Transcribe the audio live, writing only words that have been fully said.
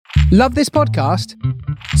Love this podcast?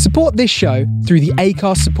 Support this show through the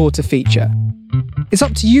Acast supporter feature. It's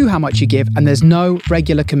up to you how much you give, and there's no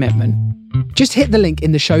regular commitment. Just hit the link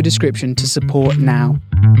in the show description to support now.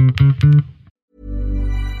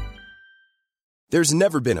 There's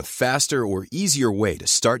never been a faster or easier way to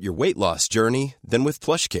start your weight loss journey than with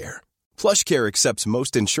PlushCare. PlushCare accepts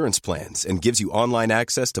most insurance plans and gives you online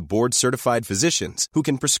access to board-certified physicians who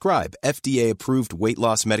can prescribe FDA-approved weight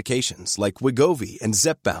loss medications like Wegovy and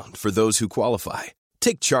Zepbound for those who qualify.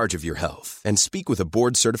 Take charge of your health and speak with a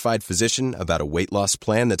board-certified physician about a weight loss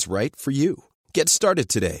plan that's right for you. Get started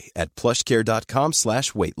today at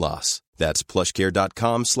plushcare.com/weight loss. That's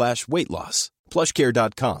plushcare.com/weight loss.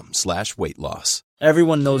 plushcare.com/weight loss.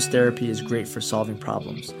 Everyone knows therapy is great for solving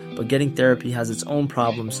problems, but getting therapy has its own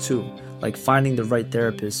problems too, like finding the right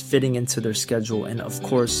therapist, fitting into their schedule, and of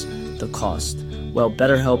course, the cost. Well,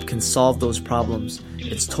 BetterHelp can solve those problems.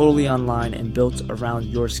 It's totally online and built around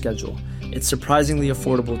your schedule. It's surprisingly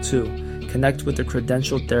affordable too. Connect with a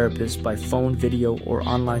credentialed therapist by phone, video, or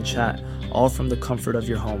online chat, all from the comfort of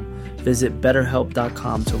your home. Visit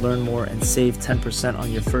BetterHelp.com to learn more and save 10%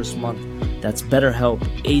 on your first month. That's BetterHelp,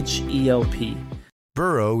 H-E-L-P.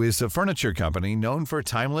 Burrow is a furniture company known for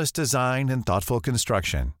timeless design and thoughtful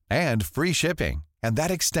construction, and free shipping, and that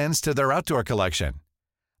extends to their outdoor collection.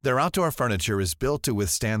 Their outdoor furniture is built to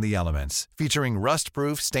withstand the elements, featuring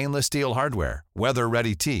rust-proof stainless steel hardware,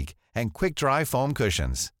 weather-ready teak, and quick-dry foam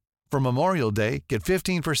cushions. For Memorial Day, get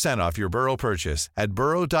 15% off your Burrow purchase at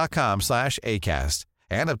burrow.com/ACAST,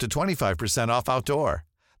 and up to 25% off outdoor.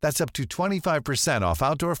 That's up to 25% off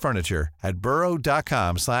outdoor furniture at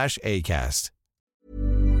burrow.com/ACAST.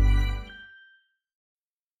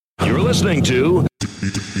 You're listening to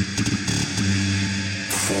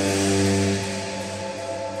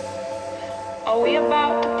Are we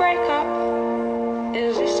about to break up?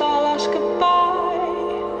 Is this all us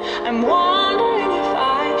goodbye? I'm wondering if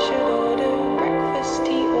I should order breakfast,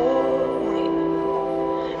 tea, or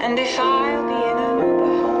meat, and if I'll be in an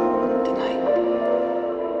Uber home tonight.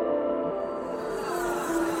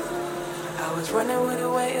 I was running with the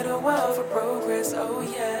weight of the world for progress, oh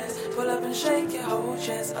yes. Pull up and shake your whole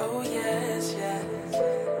chest, oh yes, yes.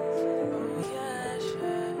 Oh yes,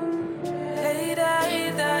 yes. Hey, da,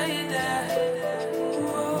 hey, da, hey, da.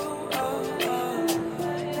 Ooh, oh, oh, oh.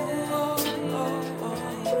 Ooh, oh, oh,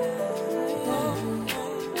 oh.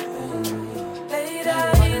 Hey,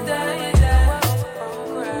 da, hey, da, hey, da.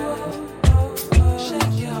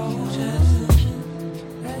 Shake your whole chest.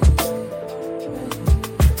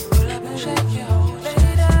 Pull up and shake your whole chest.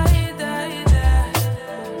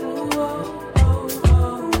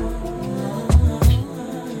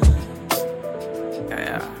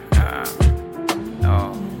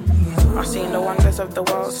 I've seen the wonders of the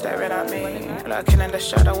world staring at me, lurking in the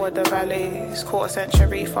shadow of the valleys. Quarter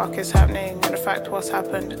century, fuck is happening, and in fact what's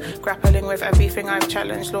happened. Grappling with everything I've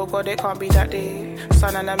challenged, Lord God, it can't be that deep.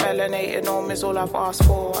 Sun and a melanated norm is all I've asked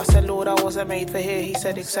for. I said, Lord, I wasn't made for here, he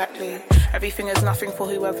said exactly. Everything is nothing for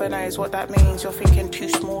whoever knows what that means. You're thinking too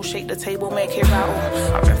small, shake the table, make it rattle.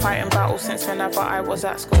 I've been fighting battles since whenever I was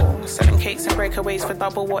at school, selling cakes and breakaways for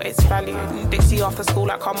double what it's valued. Dixie after school,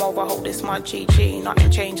 I come over, hold this my GG. Nothing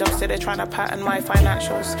changed, I'm still there trying to pattern my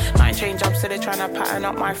financials. Nothing changed, I'm still there trying to pattern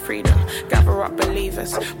up my freedom. Gather up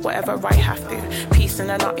believers, whatever I have to. Peace in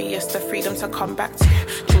the nutty, yes, the freedom to come back to.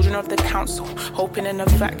 Children of the council, hoping in a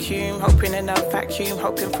vacuum, hoping in a vacuum,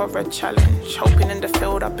 hoping for a challenge. Hoping in the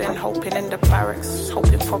field, I've been hoping in the barracks,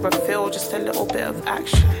 hoping for a feel, just a little bit of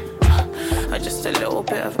action. Just a little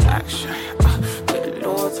bit of action. Good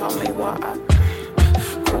Lord, tell me what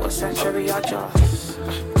happened. Quarter century, I just.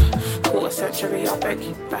 Quarter century, I beg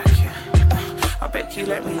you back here. I beg you,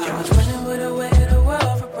 let me I was just. running with the weight of the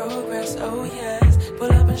world for progress, oh yes.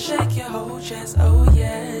 Pull up and shake your whole chest, oh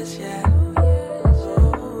yes, yeah.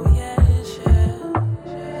 Oh yes, yeah.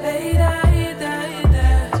 Hey, da, hey, da, hey,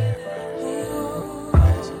 da. Ooh,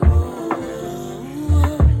 oh, oh,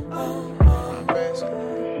 oh, oh.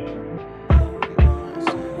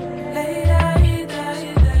 Hey, da, hey, da,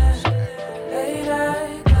 hey, da. Hey, da,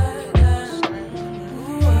 hey, da, da.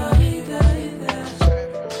 Ooh, oh, hey, da, hey, da.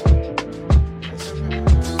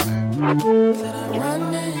 Said I'm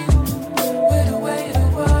running with the weight of the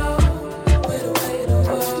world, with the weight of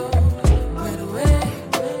the world.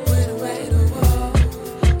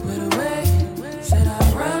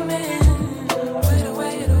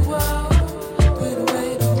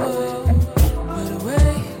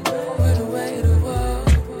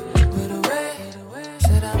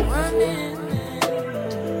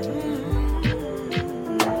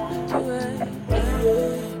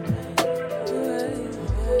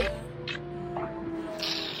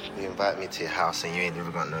 to your house and you ain't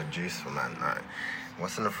even got no juice for man. Like,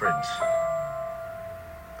 what's in the fridge?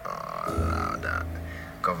 Oh, no, that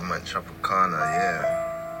government Tropicana, yeah.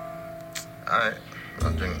 Alright,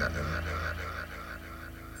 I'll drink that then.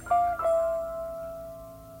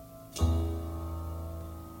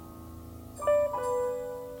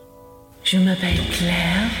 Je m'appelle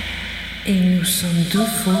Claire et nous sommes deux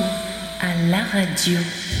faux à la radio.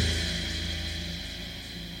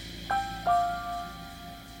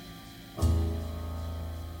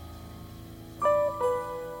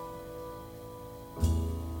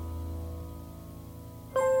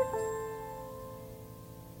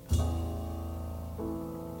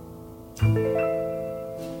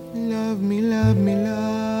 Love me, love me,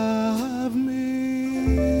 love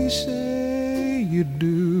me, say you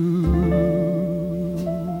do.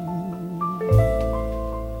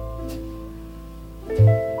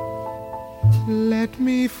 Let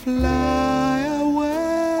me fly away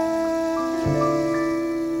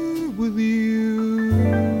with you,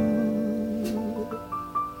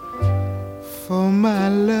 for my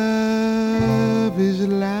love is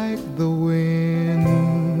like the wind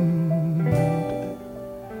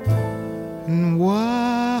and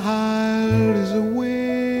wild as a wind.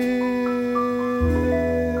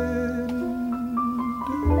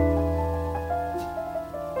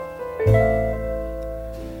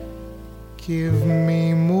 Give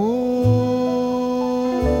me more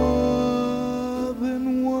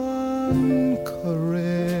than one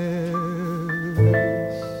caress,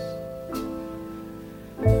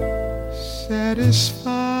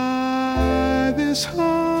 satisfy this hungriness.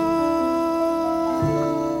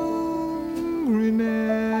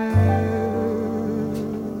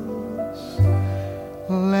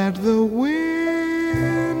 Let the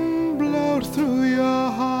wind blow through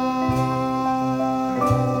your heart,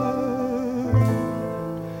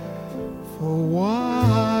 for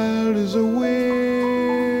wild as a wind.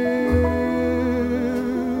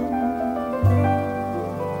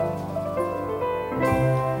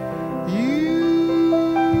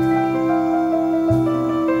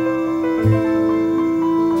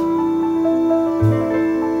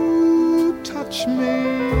 You touch me,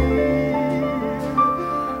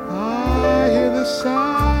 I hear the sound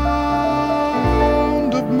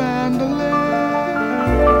of mandolins.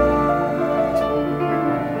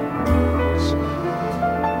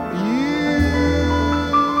 You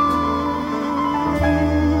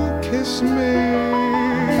kiss me,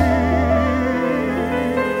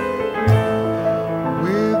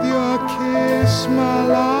 with your kiss my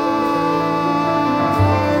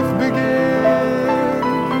life began.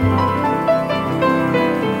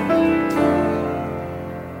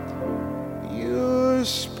 You're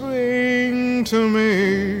spring to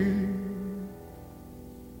me,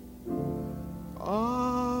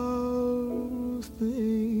 all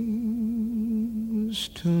things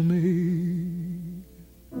to me.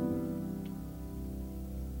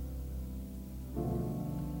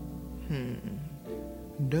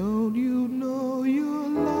 Don't you know your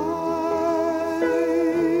life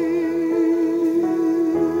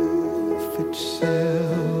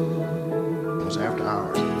itself? It was after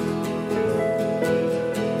hours.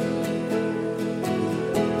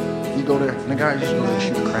 You go there, the guys used to go there and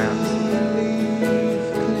shoot crabs.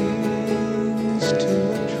 Clings to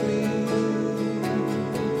a tree.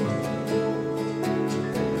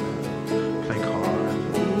 Play cards.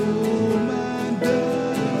 Oh, my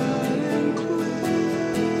darling, cling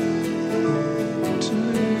to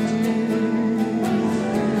me.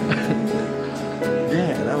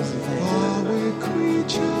 Yeah, that was the thing. Are we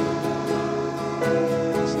creatures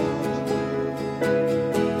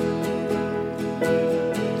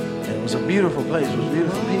And it was a beautiful place. It was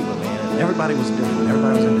beautiful people, man. Everybody was different.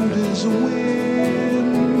 Everybody was independent. as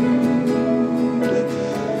wind,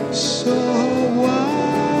 so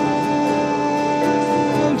wild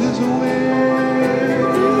as a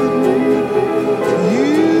wind. You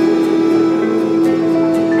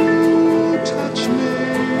touch me,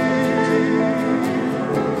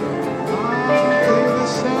 I hear the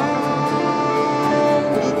sound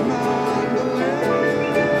of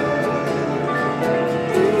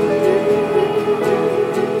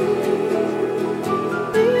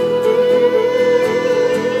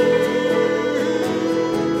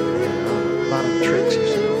A lot of tricks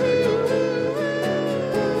used to go there.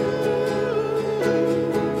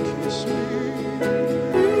 kiss me,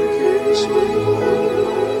 kiss me.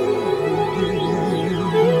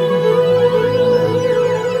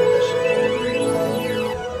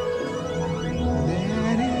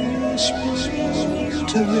 That is spring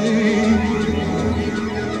to me.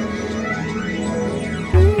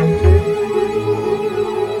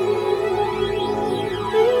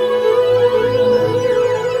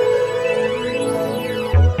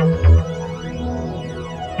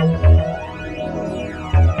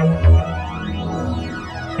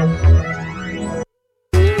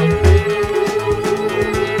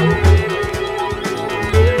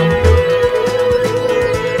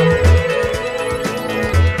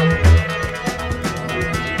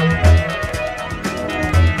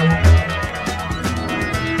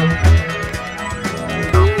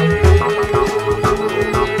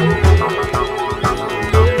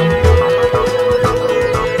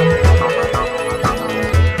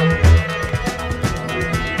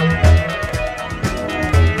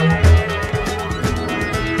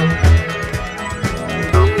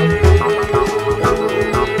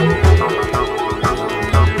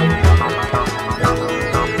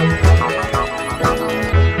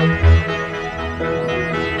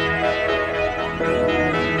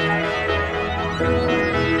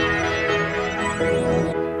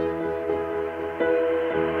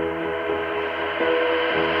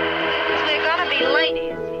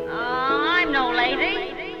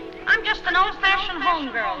 I'm just an old-fashioned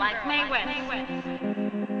homegirl like Mae West.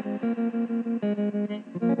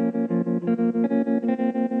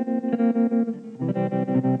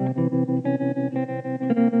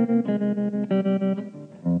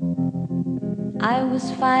 I was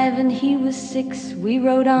 5 and he was 6. We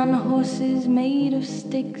rode on horses made of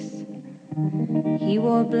sticks. He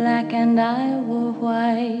wore black and I wore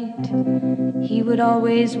white. He would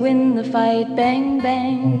always win the fight. Bang,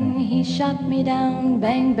 bang, he shot me down.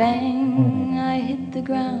 Bang, bang, I hit the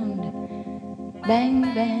ground. Bang,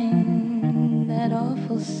 bang, that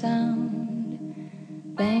awful sound.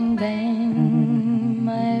 Bang, bang,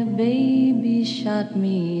 my baby shot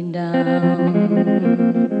me down.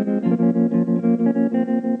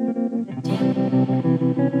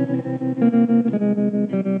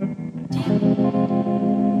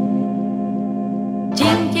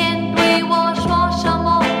 今天对我说什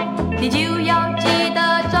么，你就要记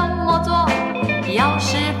得这么做。要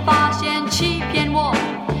是发现欺骗我，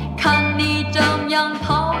看你怎样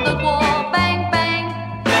逃得过。Bang bang，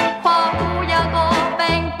 话不要多。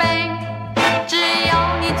Bang bang， 只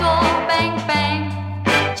要你做。Bang bang，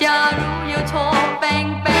 假如有错。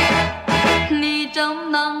Bang bang， 你怎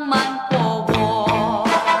能瞒过我？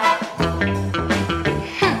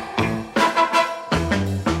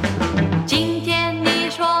今天你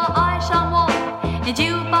说爱上我，你就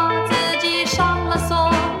把自己上了锁。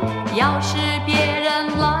要是别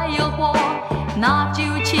人来诱惑，那就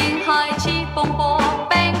请海起风波。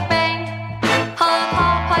Bang bang， 和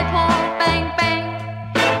他拍拖。Bang bang，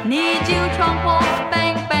 你就闯祸。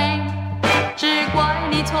Bang bang， 只怪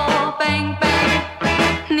你错。Bang bang，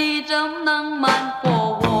 你怎能瞒过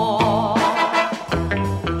我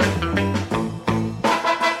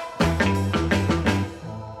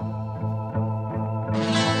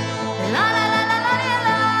？La la la la la la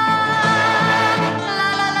la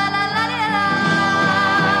la la la la la la.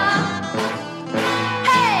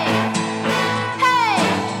 Hey, hey,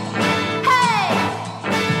 hey,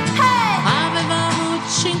 hey. Avevamo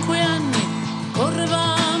 5 anni,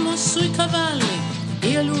 correvamo sui cavalli,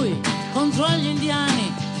 io e lui contro gli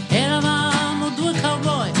indiani, eravamo 2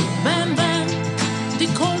 cowboy. Bang bang, di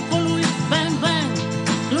colpo lui, bang bang,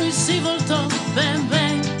 lui si voltò. Bang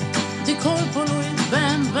bang, di colpo lui,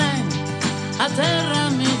 bang bang, a terra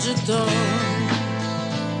mi gettò.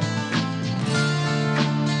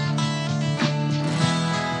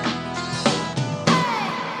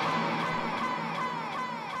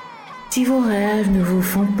 Si vos rêves ne vous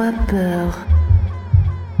font pas peur,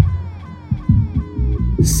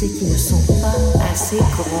 c'est qu'ils ne sont pas assez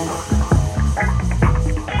grands.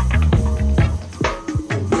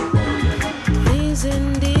 These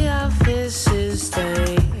in the offices,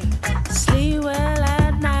 they sleep well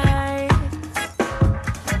at night.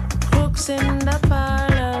 Crooks in the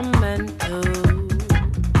parliament too.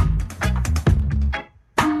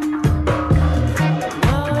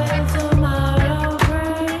 What will tomorrow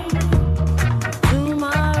bring?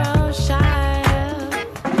 Tomorrow shine.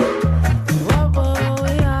 What will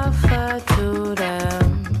we offer to them?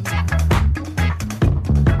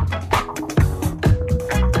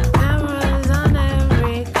 Cameras on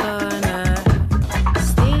every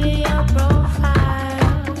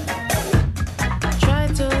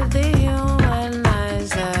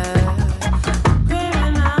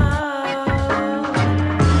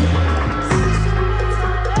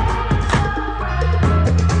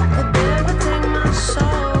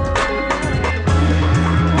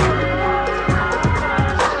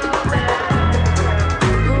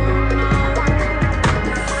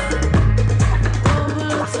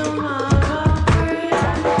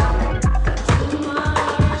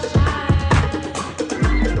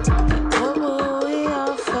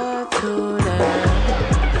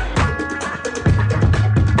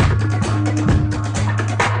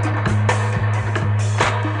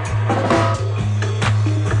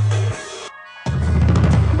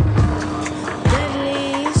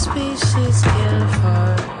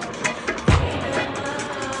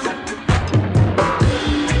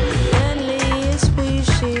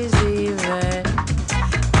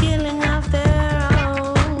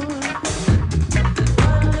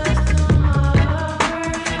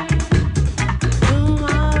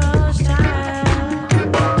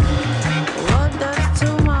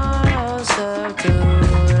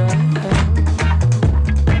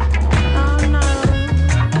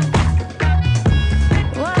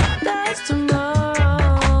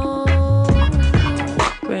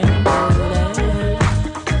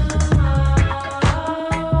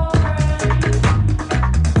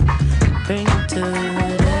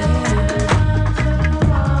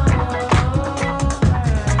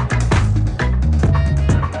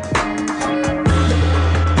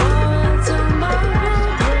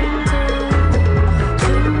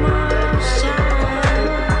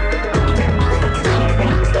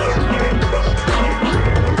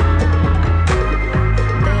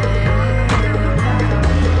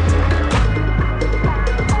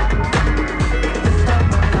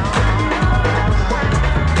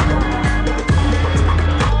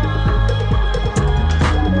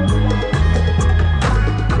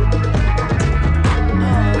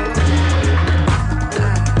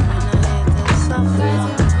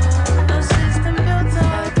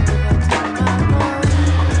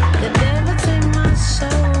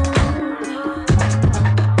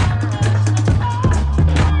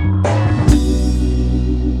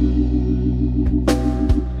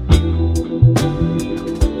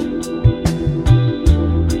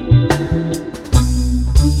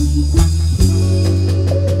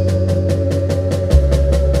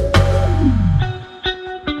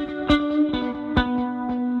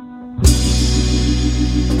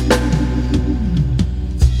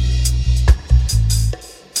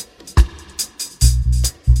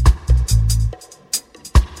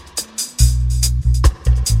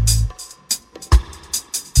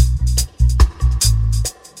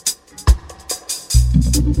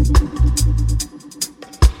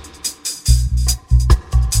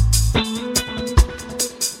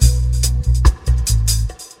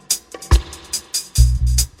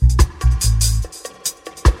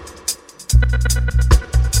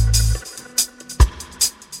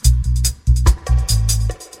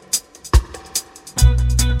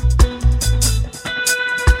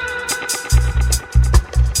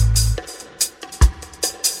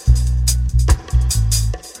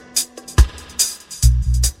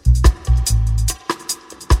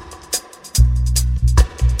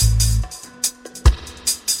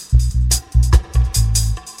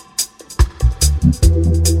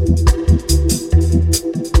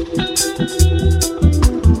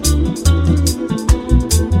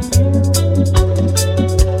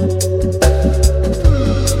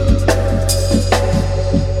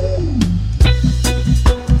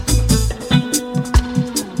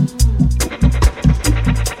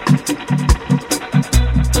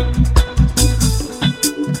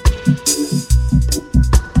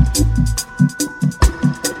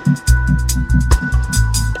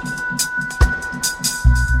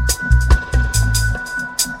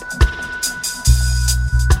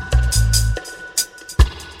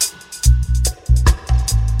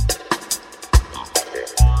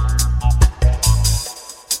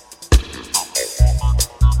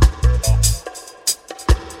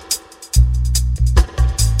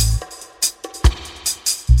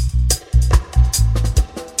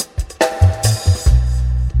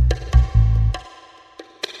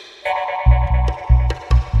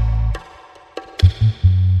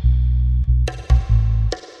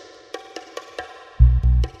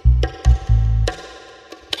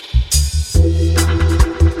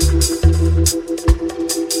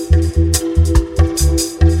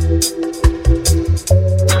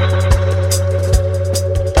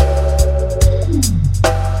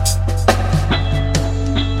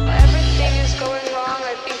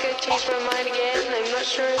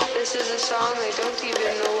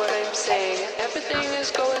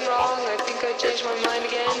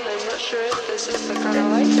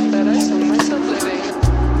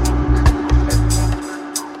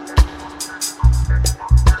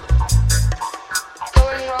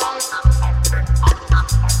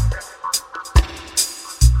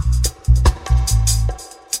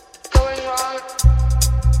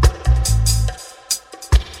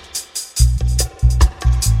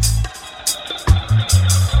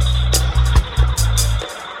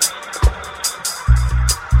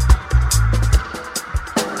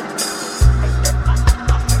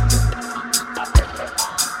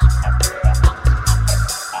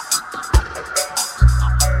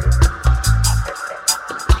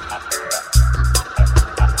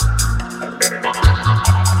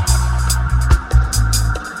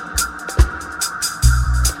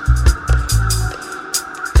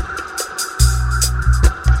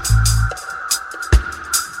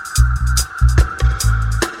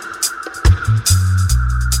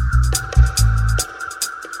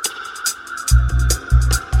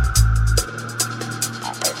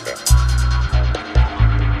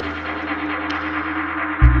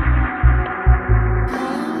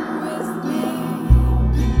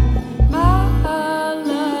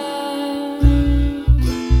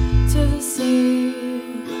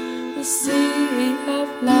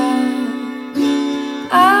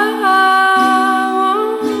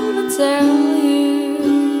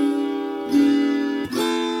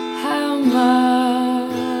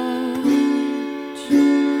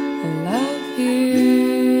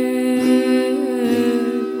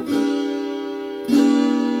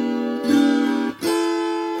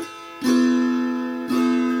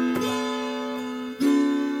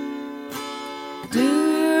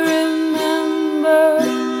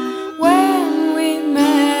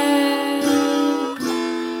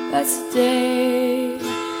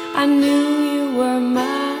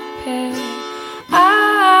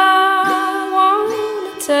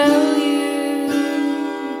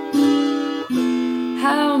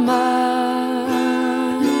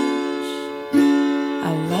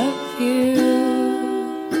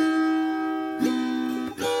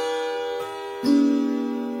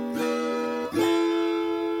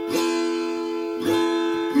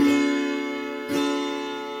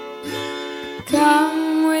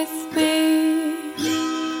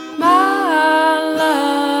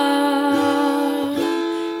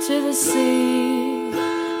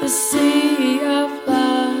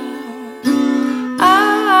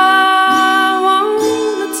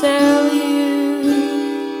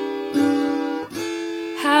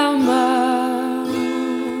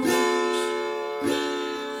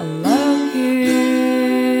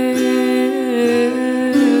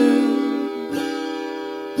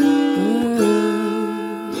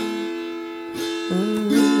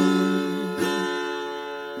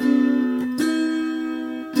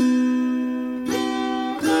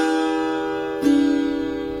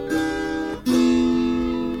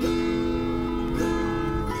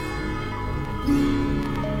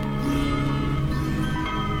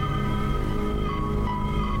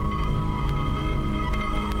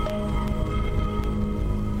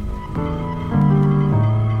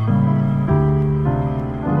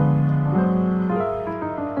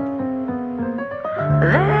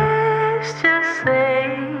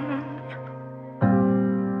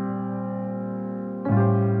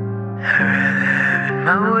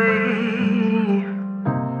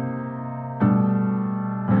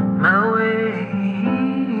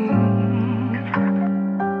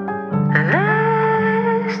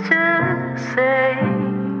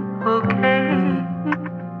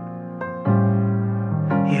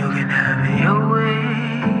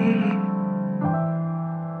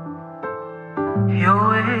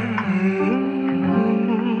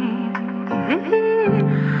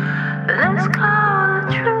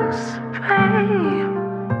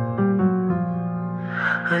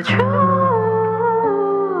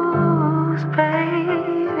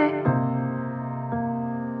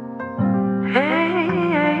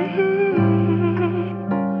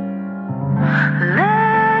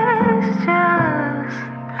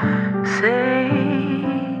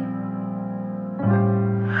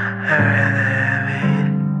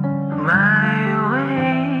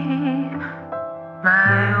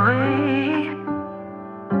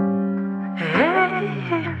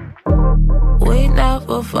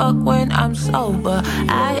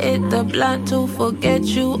To forget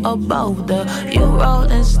you a boulder. You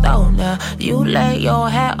rolling stoner. You lay your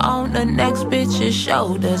hat on the next bitch's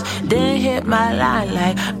shoulders. Then hit my line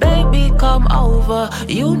like, baby, come over.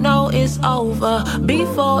 You know it's over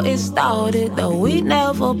before it started, though we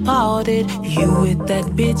never parted. You with that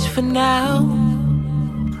bitch for now,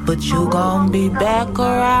 but you gon' be back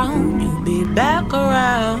around. You be back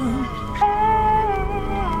around.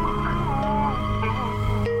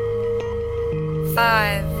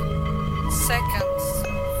 5 seconds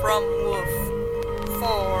from Wolf.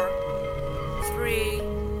 4, 3,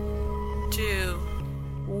 2,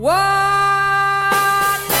 1.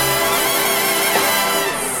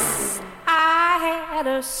 I had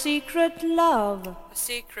a secret love, a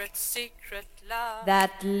secret love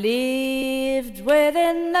that lived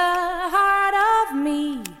within the heart of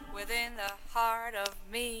me, within the heart of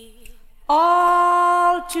me.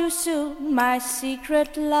 All too soon, my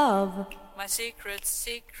secret love, my secret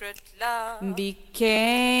love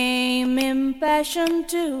became impassioned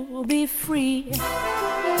to be free.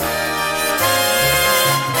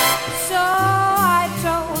 So I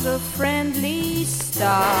told a friendly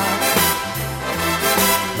star,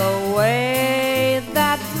 the way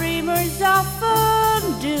that dreamers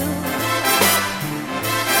often do,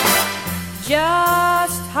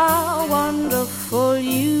 just how wonderful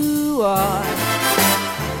you are,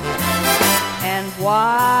 and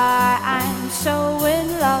why I'm so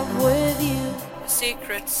in love with you.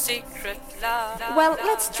 Secret love. Well,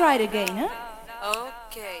 let's try it again, huh?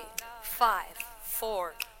 Okay. 5,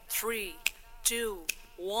 4, 3, 2,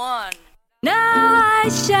 1. Now I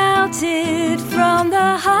shouted from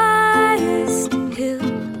the highest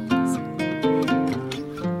hills,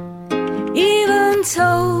 even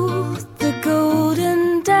told the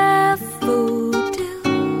golden daffodils,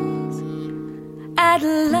 at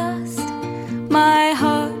last my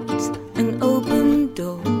heart's an open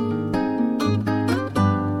door,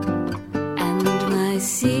 and my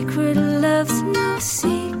secret love's no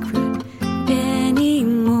secret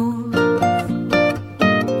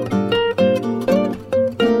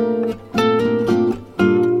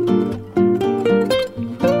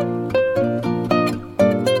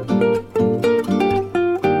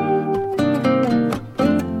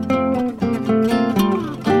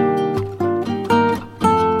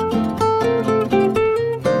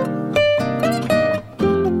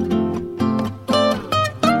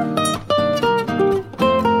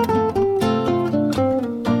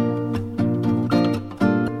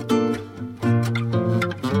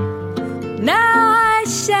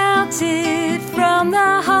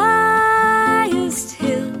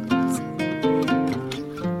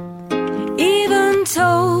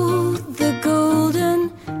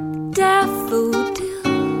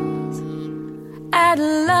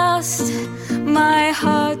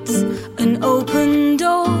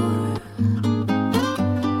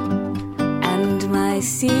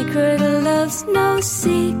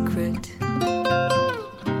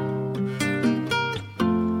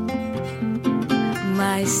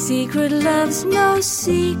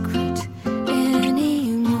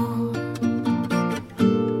anymore.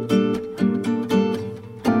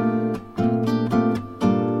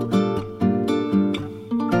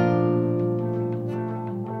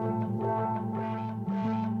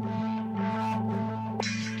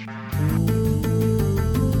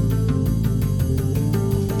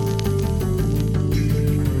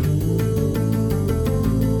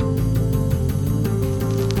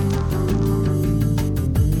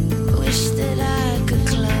 Wish that I could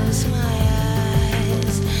close my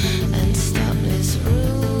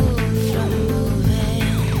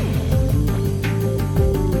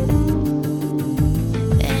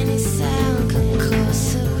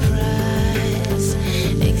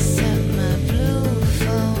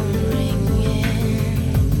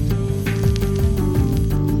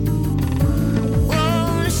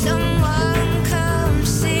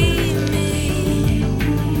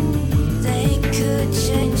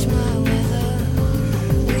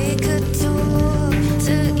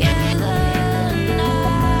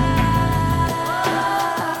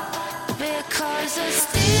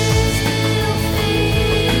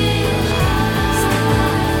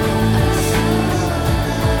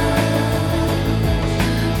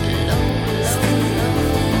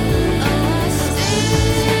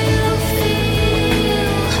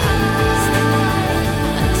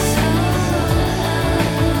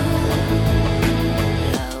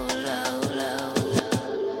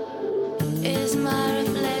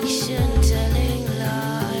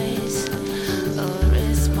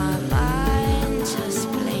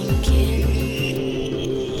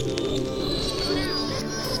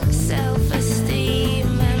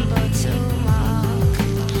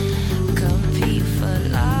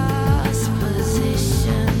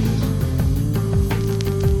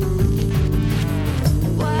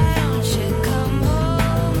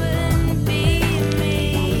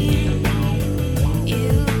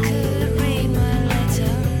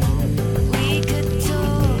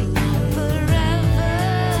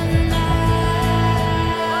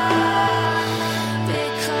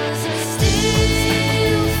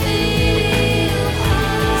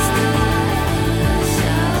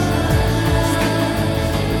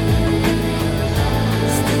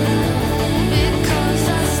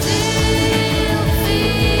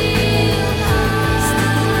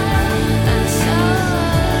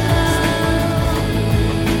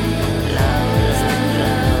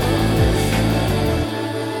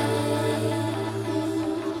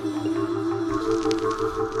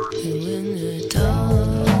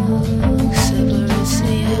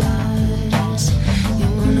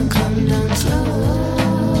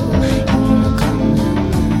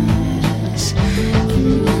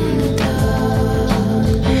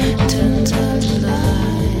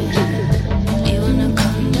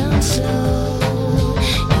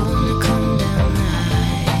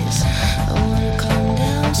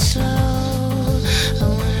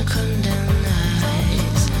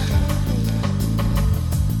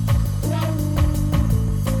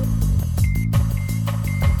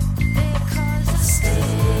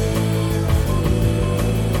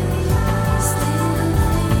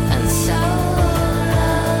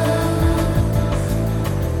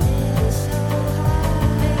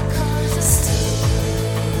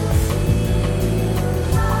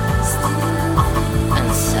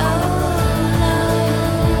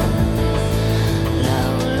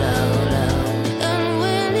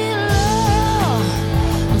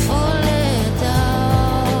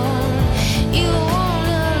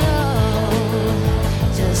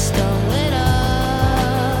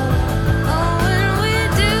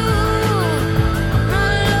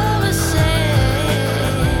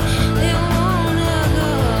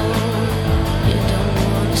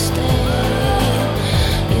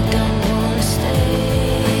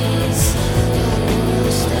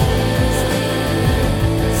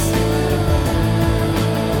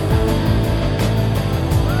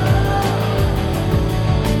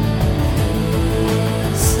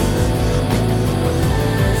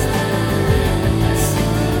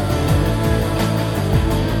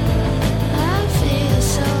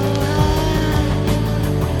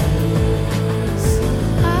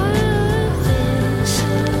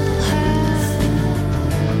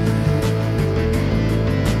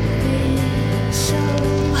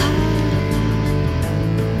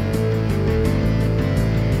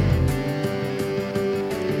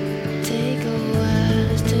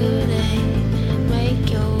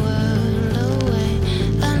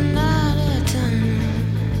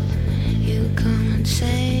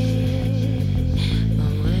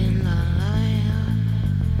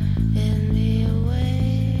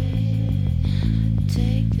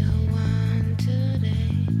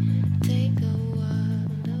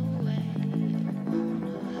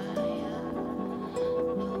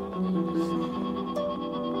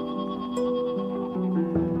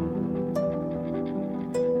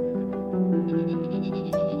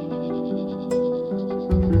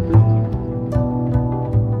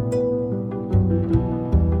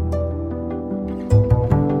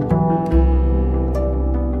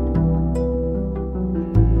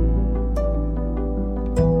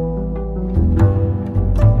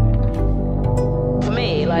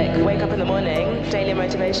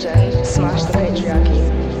motivation, smash the patriarchy.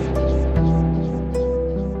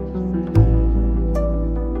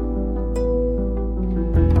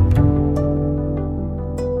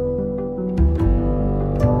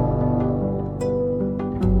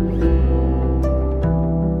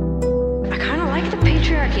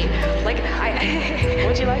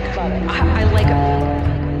 What do you like about it? I like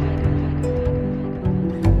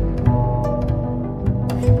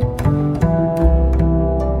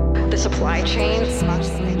the supply chain.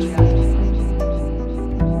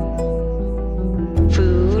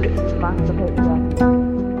 Food.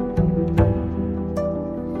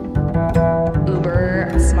 Uber.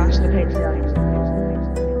 Smash the patriarchy.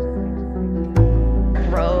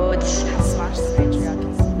 Roads. Smash the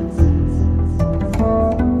patriarchy.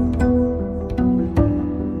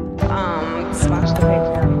 Smash the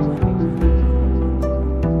patriarchy.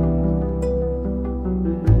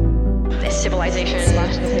 This civilization.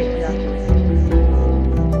 Smash the patriarchy.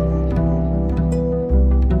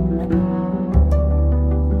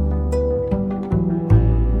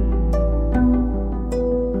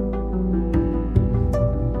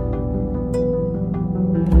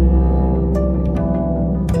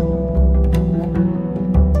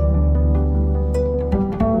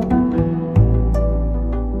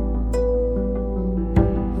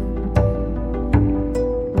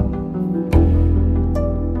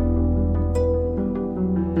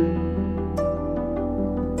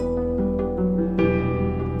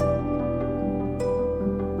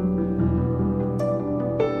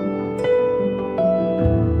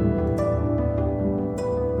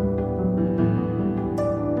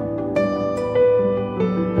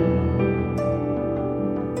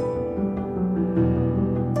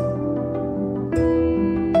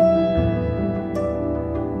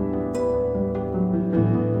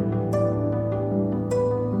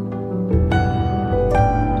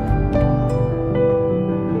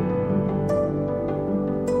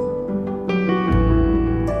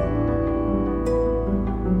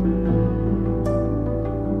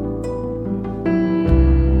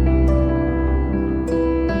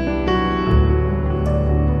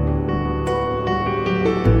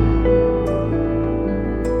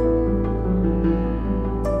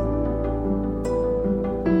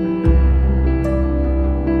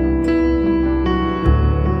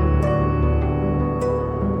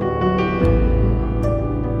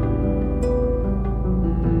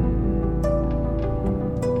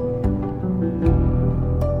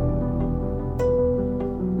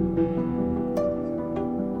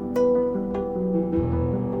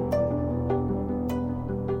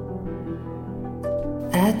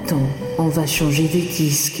 va changer de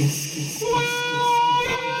disque.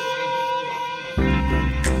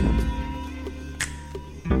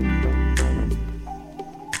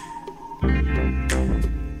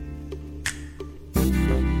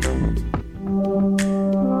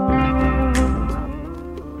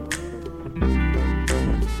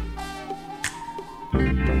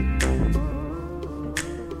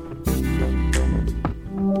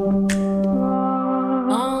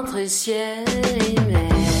 Entre ciel et mer,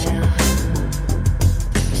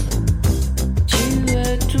 tu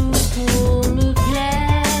as tout pour me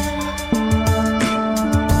plaire.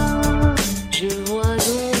 Je vois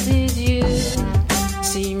dans tes yeux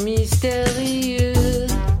si mystérieux,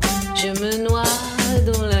 je me noie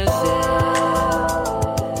dans la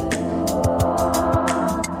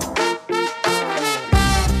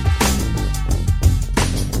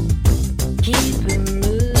qui peut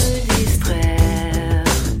me distraire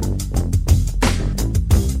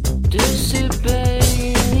de ce bel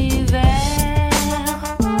univers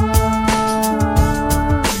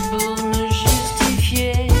pour me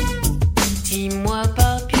justifier. Dis-moi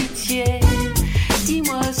par pitié,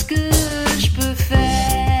 dis-moi ce que je peux faire.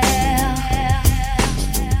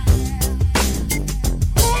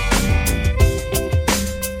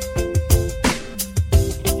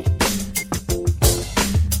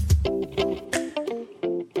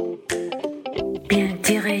 Bien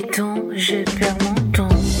dirait-on, je perds mon temps,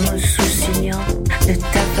 me souciant de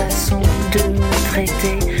ta façon de me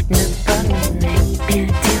traiter, ne pas m'aimer. Bien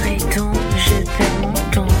dirait-on, je perds mon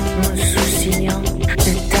temps, me souciant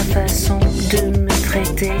de ta façon de me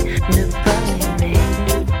traiter, ne pas m'aimer.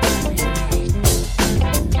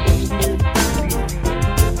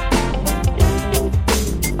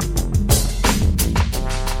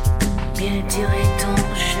 Bien dirait-on,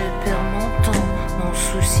 je perds mon temps, mon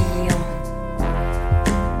souciant.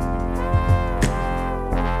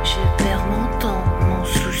 Je perds mon temps, mon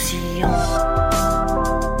souciant.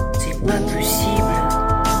 C'est pas possible.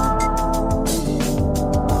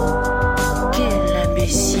 Quel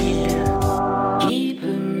imbécile qui peut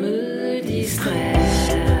me distraire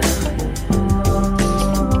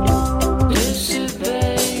de ce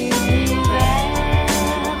bel univers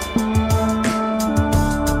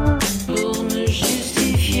pour me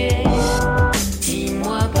justifier.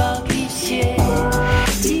 Dis-moi par pitié,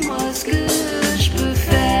 dis-moi ce que je peux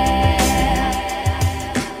faire.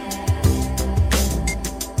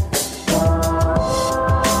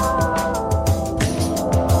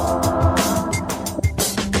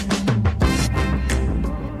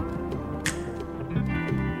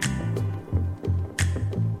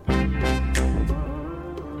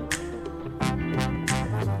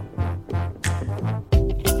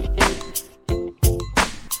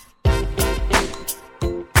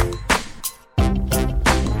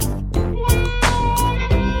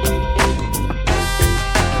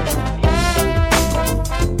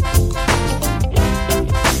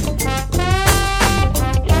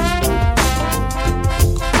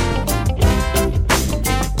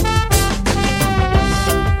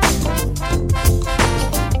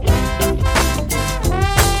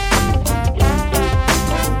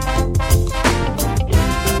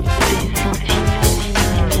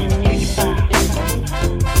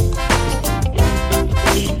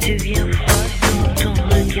 Il devient froid dans ton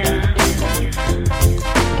regard.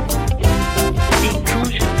 Et quand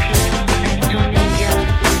je pleure à ton égard,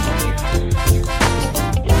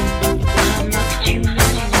 remarques-tu mon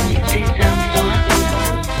désarroi?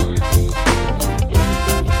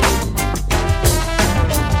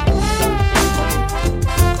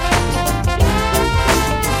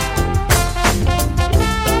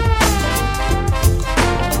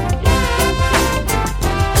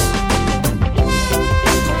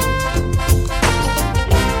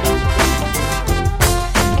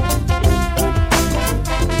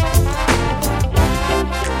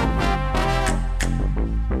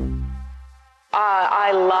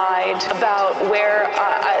 I lied about where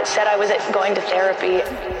I said I was going to therapy.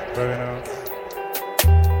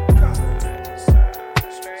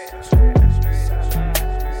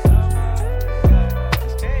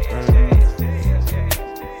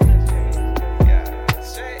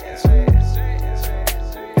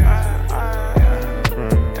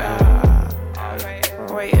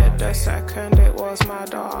 Waited a second, it was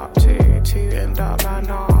mad up to end up my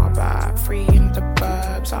knob back. Free in the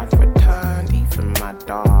burbs, I've returned. Even my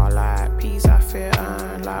doll, like peas I fit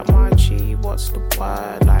earn. Like my G, what's the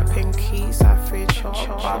word? Like pinkies I fit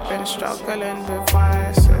chop. I've been struggling with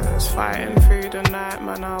vices, fighting through the night.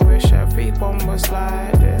 Man, I wish everyone was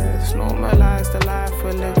like this. Normalize the life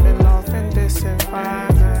we're living, love in this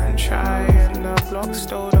environment. Trying the block,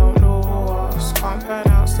 still don't know what's can't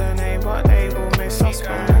pronounce the name, but they will miss us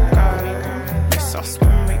when we go. Miss us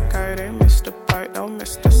when we go. They miss the boat, they'll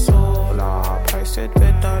miss the solar. Posted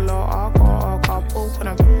with the lot, I got a couple when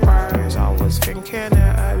I propose. I was thinking it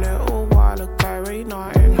a little while ago. Ain't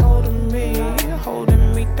nothing holding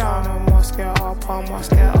me down. I must get up,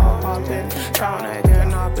 I've been down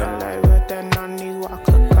again, I've been low, but then I knew I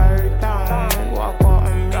could go down. Knew I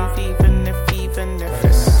gotta move, even if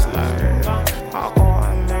it's slow. I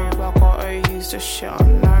gotta move, I gotta use the shit I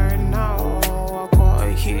know now. I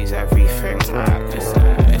gotta use everything like this.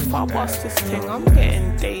 If I bust this thing, I'm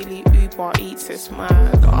getting daily Uber Eats, it's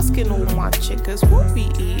mad. Asking all my chickers what we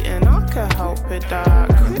eating, I can help with that.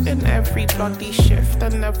 Quitting every bloody shift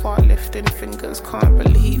and never lifting fingers. Can't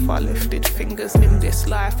believe I lifted fingers in this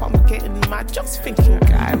life. I'm getting mad just thinking,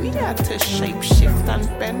 guy, we had to shape shift and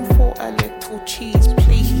bend for a little cheese,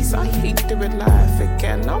 please. I hate doing life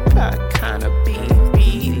again. I'm a kind of B,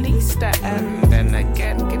 least the end. Then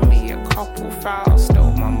again, give me a couple vows.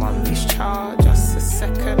 Still my mummy's child. Just a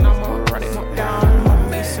second, I'ma run it down.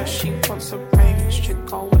 Mummy says she wants a range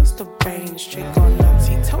trigger. Where's the range trigger?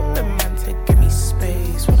 Nancy, tell the man to give me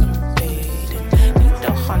space when I'm bathing. Need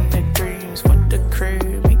 100 rooms for the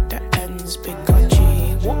crew. Make the ends bigger. G,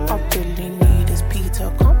 what I really need is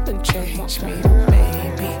Peter. Come and change me,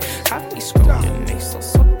 baby. Have me scrolling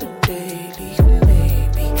ASOS on the daily,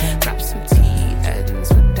 maybe. Grab some T-ends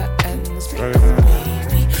with the ends bigger,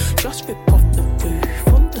 baby. Just rip off the roof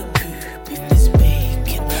on the coupe if it's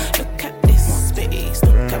vacant. Look at this space,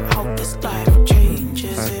 look at how this life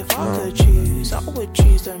changes. If I could choose, I would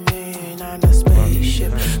choose the moon and a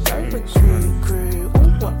spaceship. Go with crew, or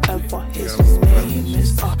whatever his name is.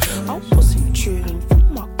 I wasn't tuned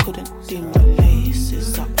from I couldn't do my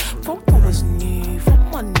laces up. From I was new,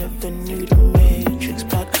 from I never knew the matrix.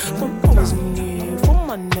 But from I was new,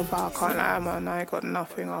 from I never, I can't lie, man, I got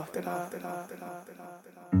nothing after that.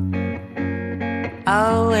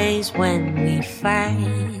 Always when we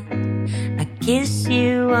fight, I kiss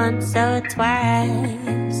you once or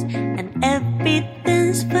twice, and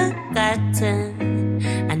everything's forgotten.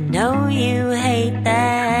 I know you hate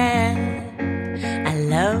that. I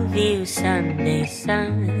love you, Sunday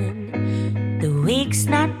sun. The week's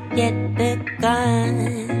not yet begun,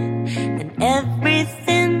 and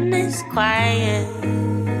everything is quiet,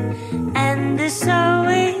 and it's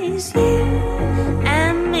always you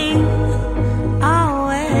and me,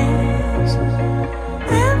 always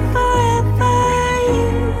and forever. You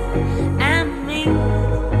and me,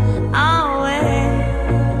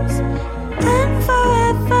 always and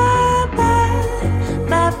forever.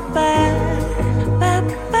 Ba, ba, ba, ba,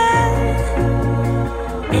 ba.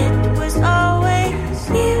 It was always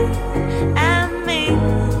you and me,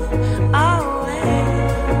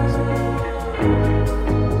 always.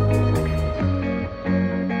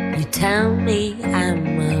 You tell me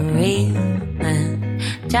I'm a real man,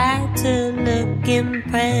 try to look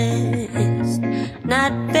impressed,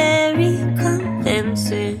 not very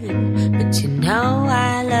convincing, but you know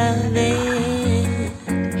I love it.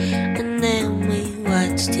 And then we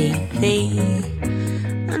watch TV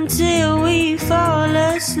until we fall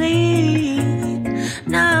asleep.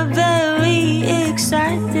 Not very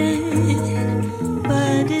excited,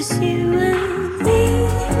 but it's you and me,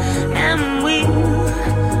 and we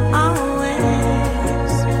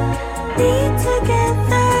always be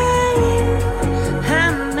together. You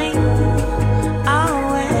and me,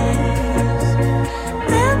 always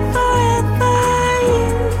and forever. You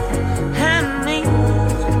and me,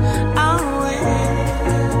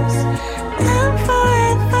 always and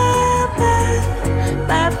forever.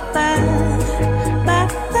 Ba, ba, ba,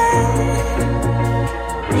 ba.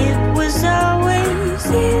 It was always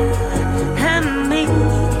you and me,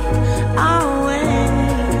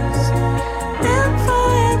 always and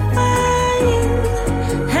forever. You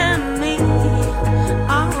and me,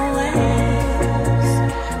 always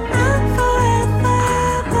and forever.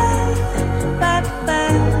 Ba, ba,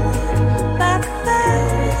 ba, ba.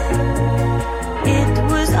 It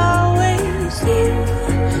was always you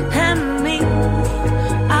and me,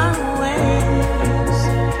 always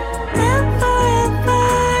and forever.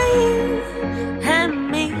 You and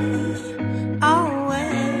me,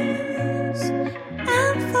 always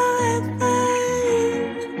and forever.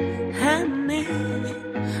 You and me,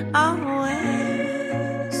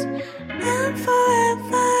 always and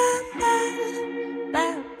forever. Ba,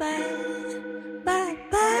 ba, ba,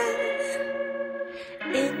 ba.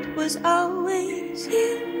 It was always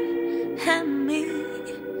you and me,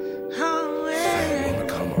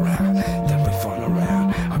 always. Come around, then we fall around.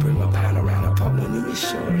 I bring my pound around, I put one in your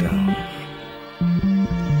shoulder.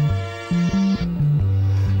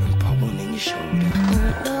 And put one in your shoulder.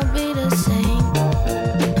 Don't be the same.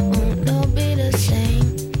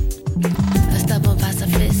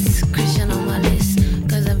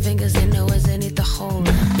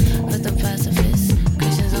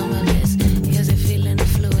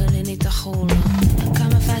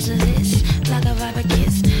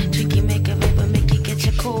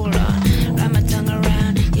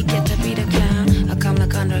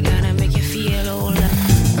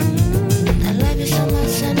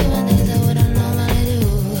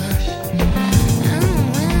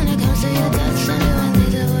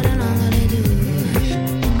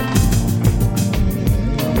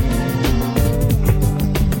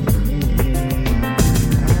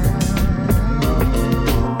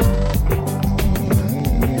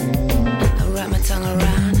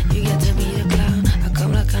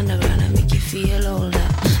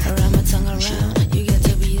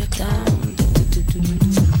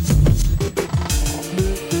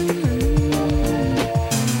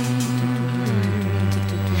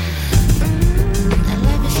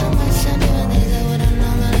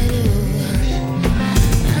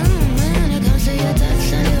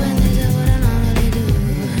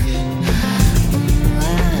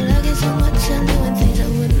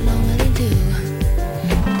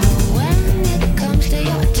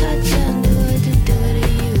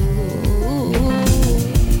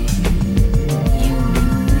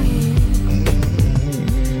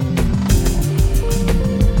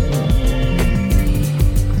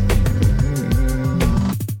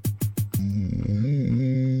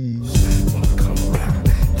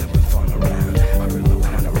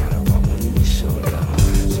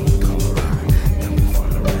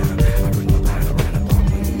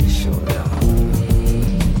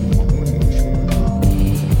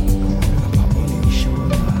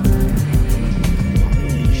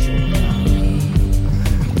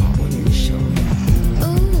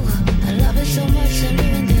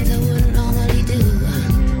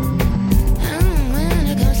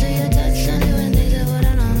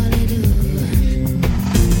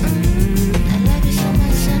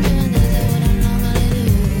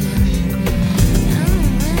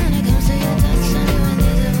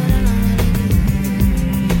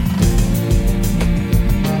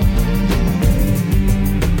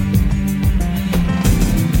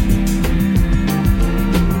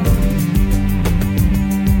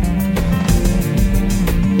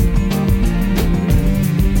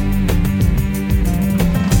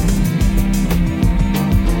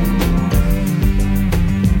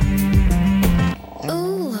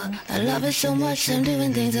 so much, I'm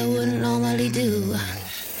doing things I wouldn't normally do.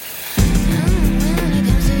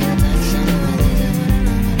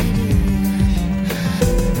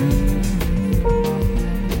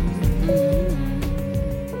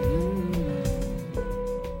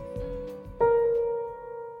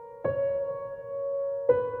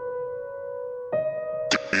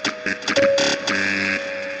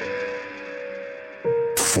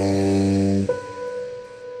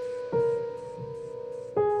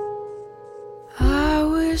 I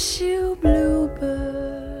wish you bluebirds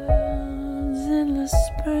in the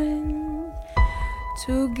spring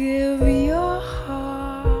to give your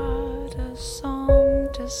heart a song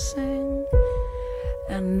to sing,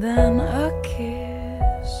 and then a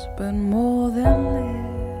kiss, but more than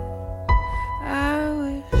lips, I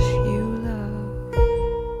wish you love.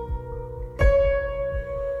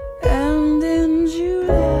 And in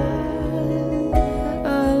July,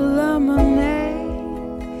 a lemonade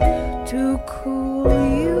to cool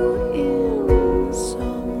you in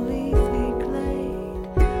some leafy glade.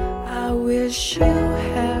 I wish you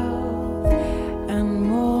health and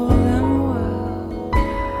more than well.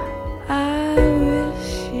 I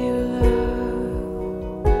wish you love.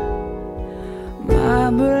 My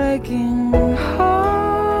breaking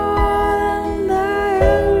heart, and I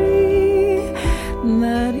agree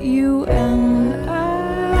that you and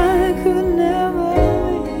I could never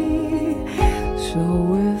be. So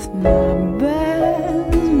with my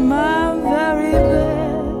best, my very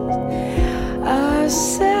best, I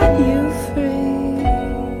set you free.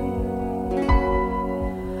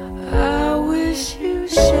 I wish you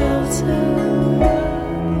shelter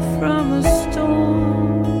from a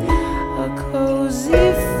storm, a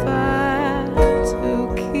cozy fire to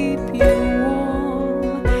keep you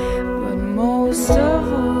warm, but most of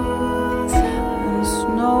all, when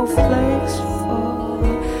snowflakes fall,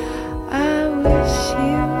 I wish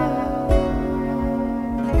you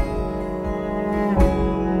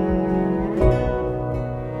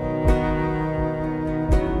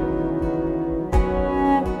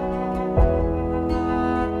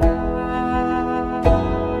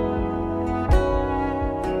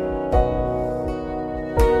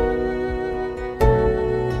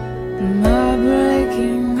my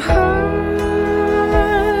breaking heart,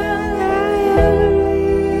 I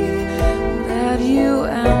agree that you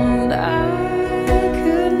and I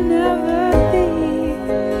could never be.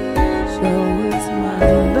 So with my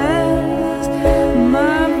best,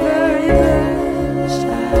 my very best,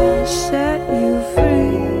 I'll set you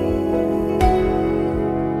free.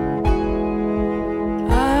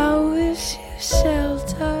 I wish you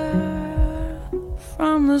shelter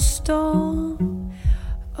from the storm,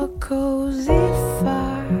 a cozy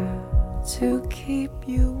fire to keep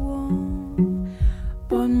you warm,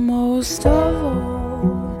 but most of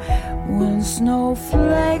all, when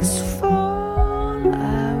snowflakes fall,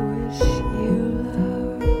 I wish you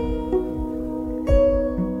love.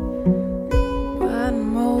 But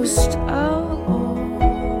most of all,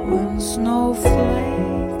 when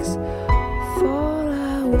snowflakes fall,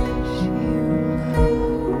 I wish you love.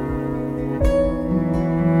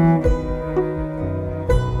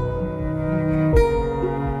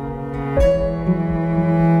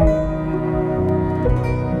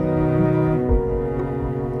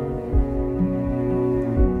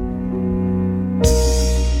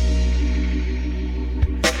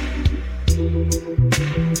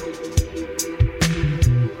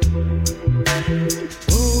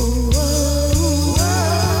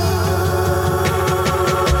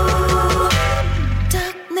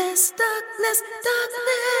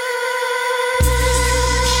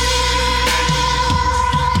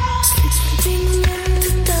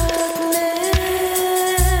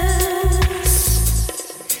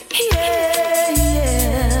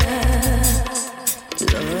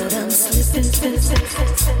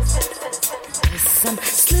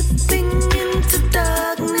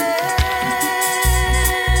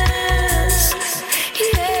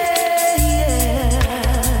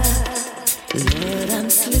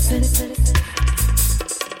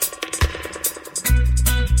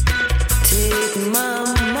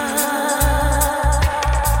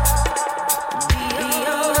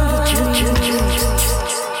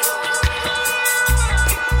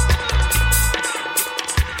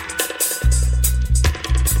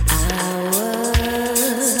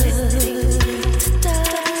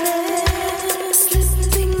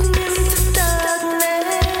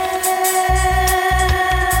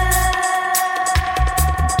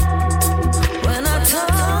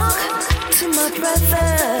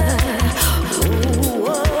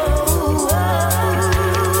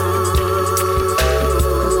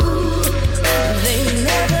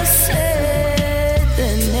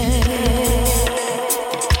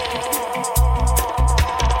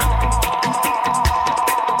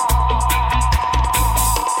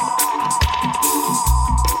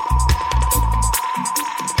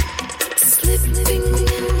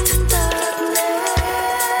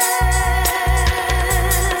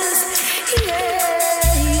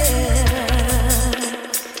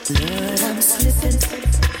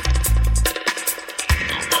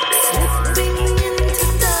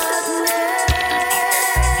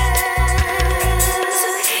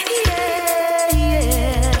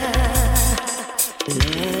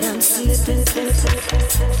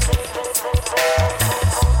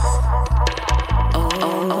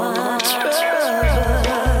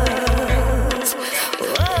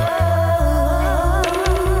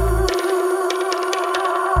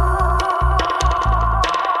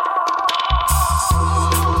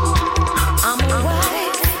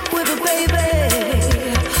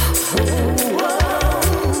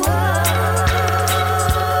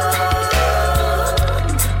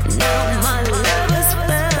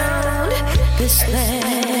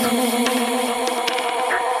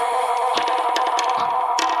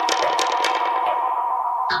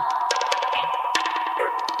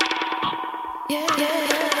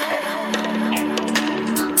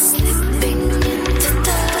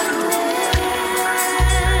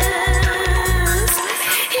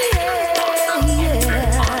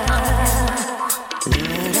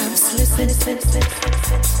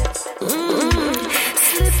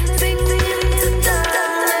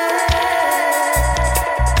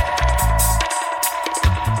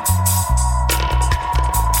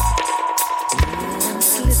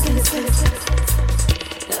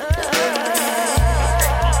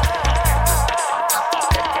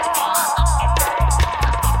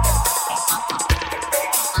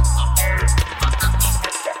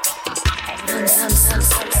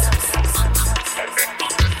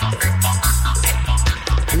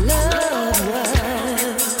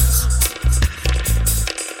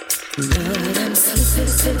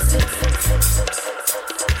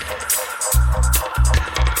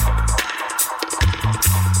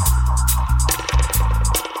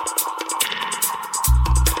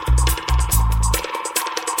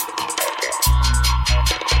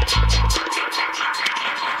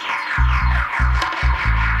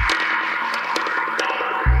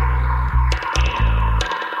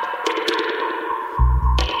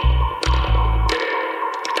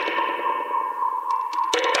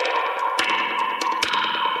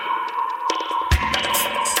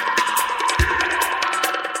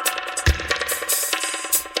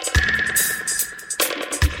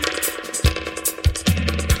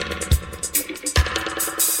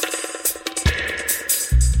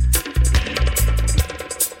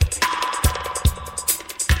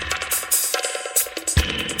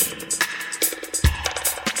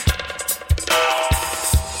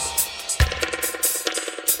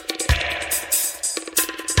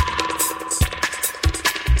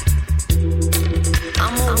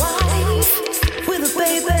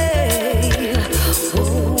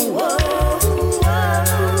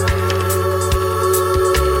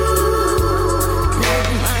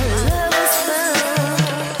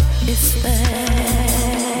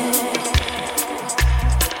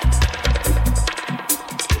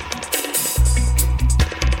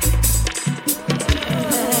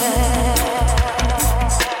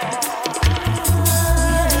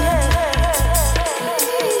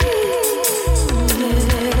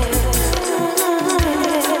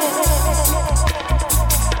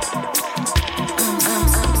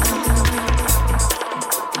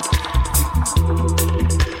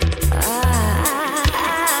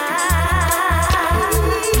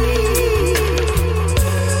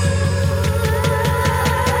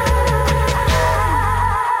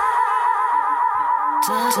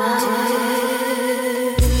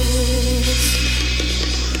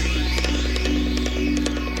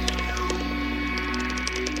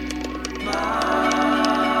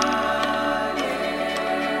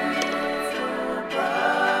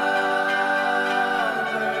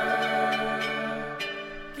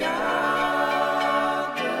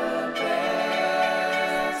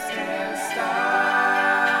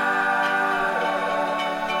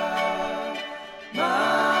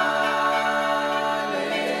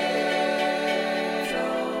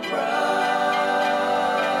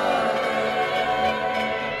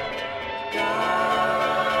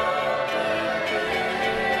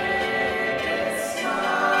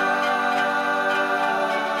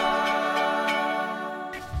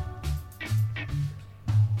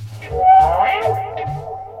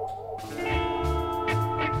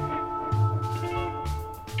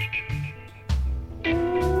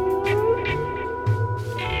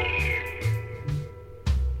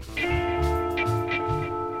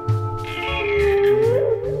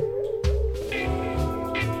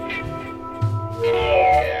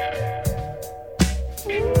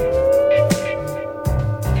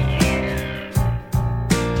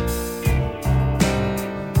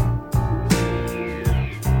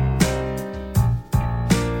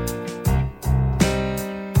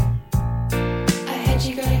 heard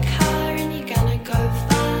you got a car and you're gonna go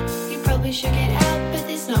far. You probably should get out, but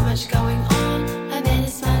there's not much going on. A man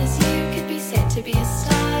as smart as you could be said to be a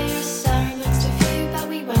star. You're a star amongst a few, but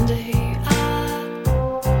we wonder who you are.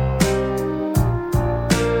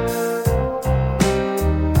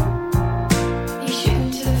 You shoot him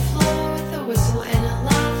to the floor with a whistle and a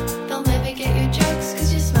laugh. They'll never get your jokes,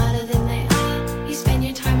 cause you're smarter than they are. You spend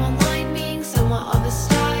your time online being somewhat of a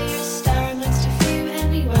star. You're a star amongst a few,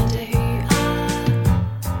 and we wonder who you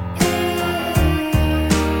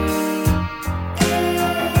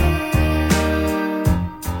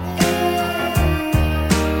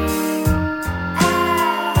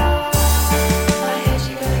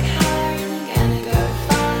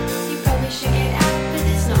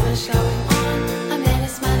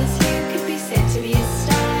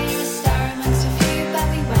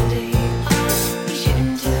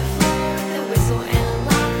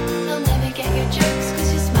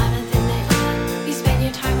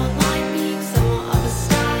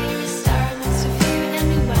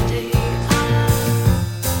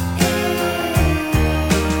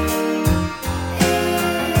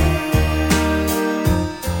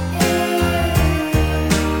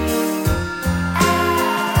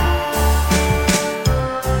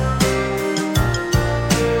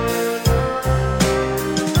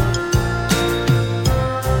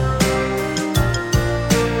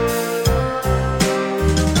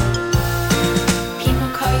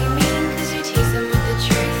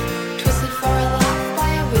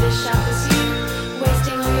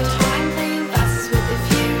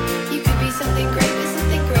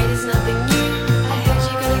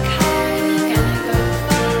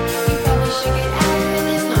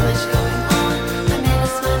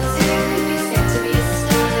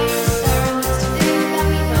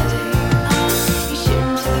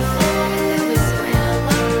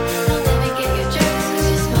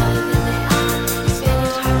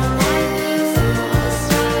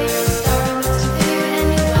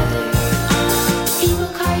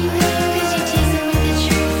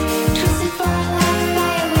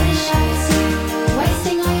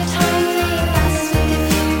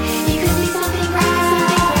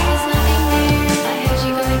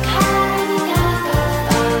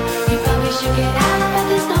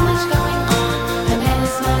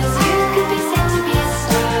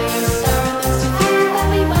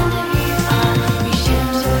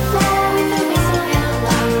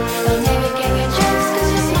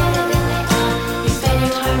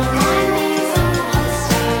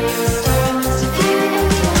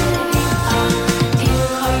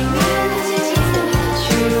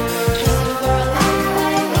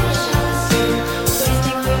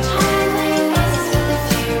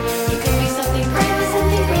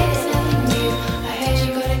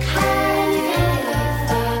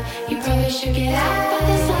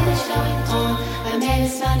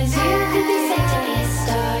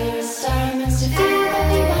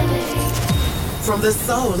From the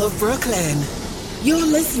soul of Brooklyn, you're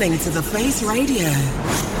listening to The Face Radio.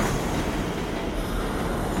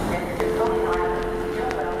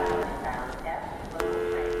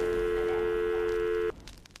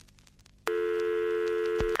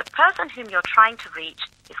 The person whom you're trying to reach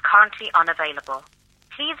is currently unavailable.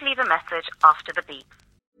 Please leave a message after the beep.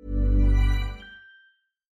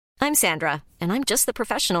 I'm Sandra, and I'm just the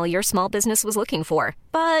professional your small business was looking for.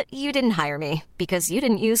 But you didn't hire me because you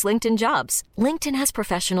didn't use LinkedIn Jobs. LinkedIn has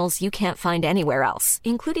professionals you can't find anywhere else,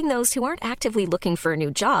 including those who aren't actively looking for a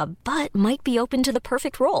new job, but might be open to the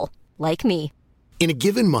perfect role, like me. In a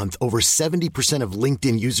given month, over 70% of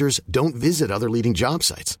LinkedIn users don't visit other leading job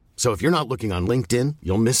sites. So if you're not looking on LinkedIn,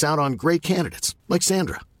 you'll miss out on great candidates like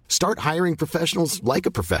Sandra. Start hiring professionals like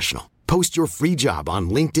a professional. Post your free job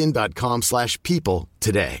on linkedin.com/people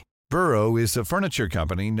today. Burrow is a furniture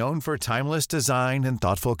company known for timeless design and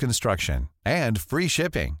thoughtful construction and free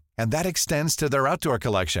shipping, and that extends to their outdoor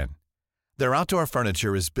collection. Their outdoor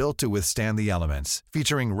furniture is built to withstand the elements,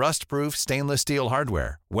 featuring rust-proof stainless steel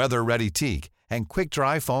hardware, weather-ready teak, and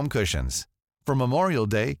quick-dry foam cushions. For Memorial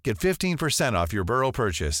Day, get 15% off your Burrow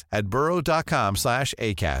purchase at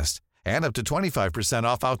burrow.com/acast, and up to 25%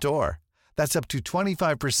 off outdoor. That's up to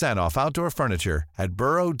 25% off outdoor furniture at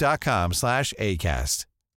burrow.com/acast.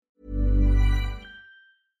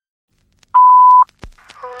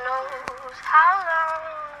 Who knows how long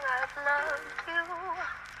I've loved you?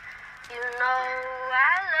 You know I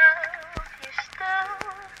love you still.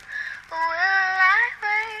 Will I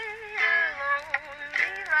wait a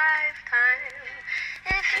lonely lifetime?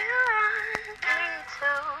 If you want me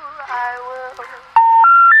to, I will.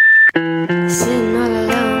 Sitting all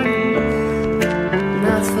alone,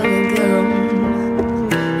 mouth full of gloom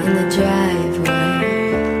in the driveway.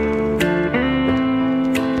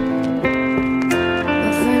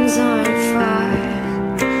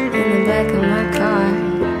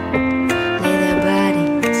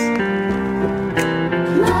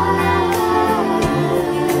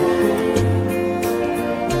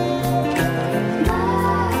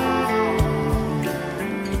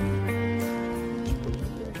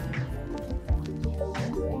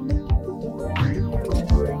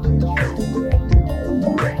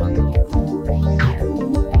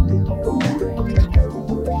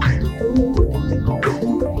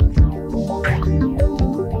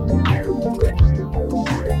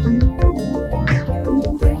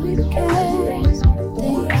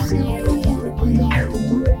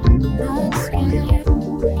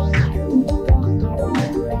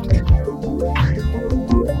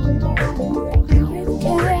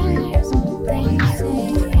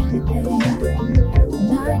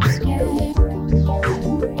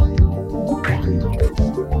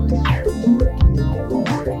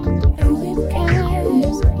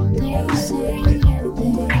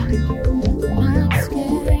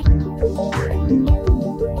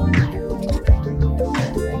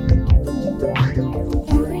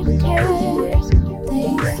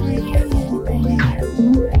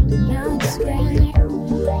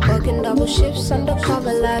 this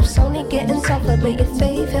undercover life's only getting tougher, but your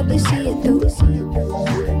faith helped me see it through.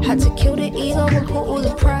 Had to kill the ego and put all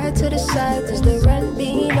the pride to the side, cause the rent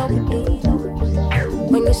being overdue.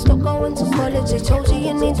 When you stop going to college, they told you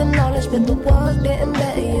you need the knowledge, but the world didn't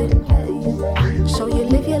better you. So you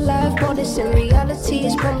live your life modest, in reality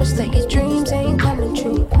it's promised that your dreams ain't coming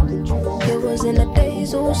true. It was in the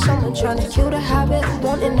days all summer, trying to kill the habit,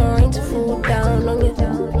 wanting the rain to fall down on you.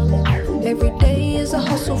 Every day is a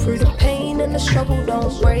hustle through the pain and the struggle,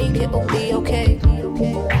 don't break, it'll be okay.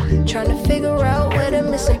 Trying to figure out where the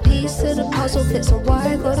missing piece to the puzzle fits and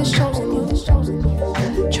why God has chosen you.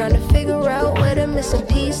 Trying to figure out where the missing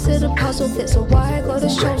piece to the puzzle fits and why God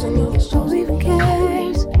has chosen you. Who even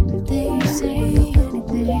cares if they say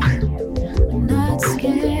anything? I'm not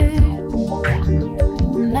scared.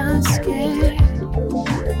 I'm not scared.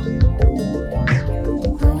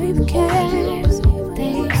 Who even cares if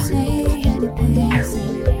they say anything?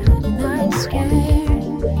 I'm not scared.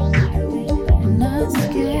 I'm not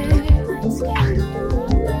scared.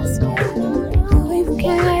 Who even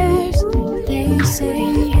cares if they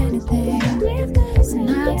say anything? I'm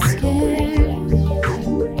not scared.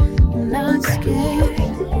 I'm not scared.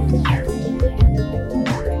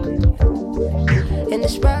 In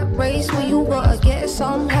this rap race where you gotta get it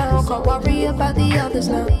somehow, can't worry about the others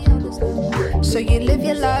now. So you live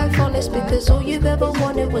your life honest, because all you've ever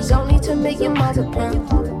wanted was only to make your mother proud.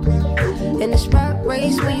 In this rap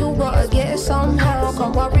race where you gotta get it somehow,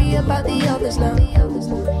 can't worry about the others now.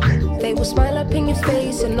 They will smile up in your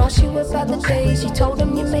face and ask you about the days you told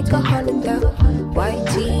them you make 100,000. White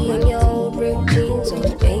tee and your old ripped jeans on,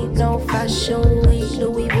 ain't no fashion week,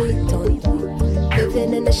 Louis Vuitton.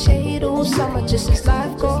 Living in the shade all summer, just as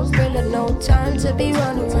life got realer, no time to be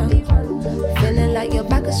running around. Feeling like you're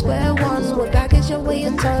back at square one, with baggage your way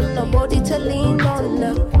a ton, no body to lean on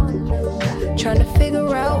now. Trying to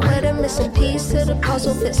figure out where the missing piece to the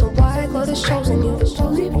puzzle fits and why God has chosen you.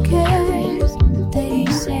 Who even cares if they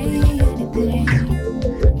say anything?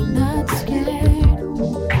 I'm not scared.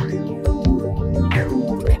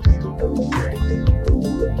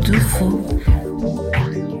 Tout faux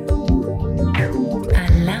à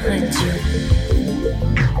la radio.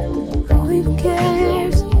 Who even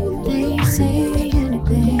cares if they say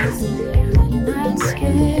anything? I'm not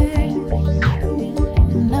scared.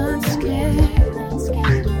 I'm not scared.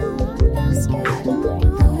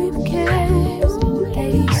 Who even cares if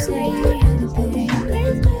they say anything?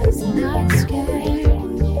 I'm not scared.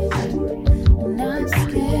 I'm not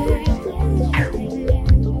scared.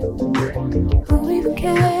 Who even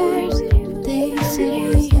cares if they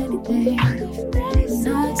say anything? I'm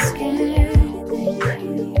not scared.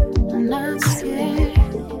 I'm not scared.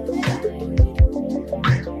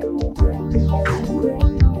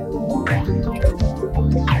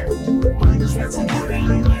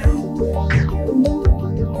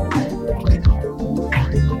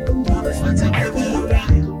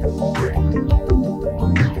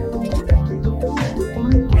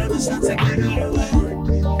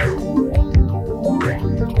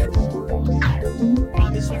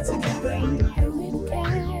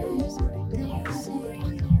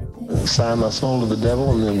 Sign my soul to the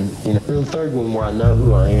devil, and then the third one where I know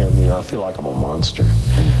who I am. I feel like I'm a monster.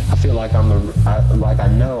 I feel like I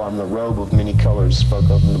know I'm the robe of many colors spoke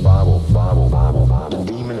of in the Bible. A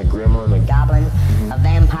demon, a gremlin, a goblin, a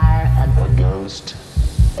vampire, a ghost,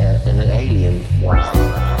 and an alien. One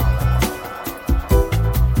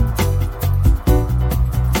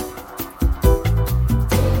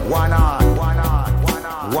heart,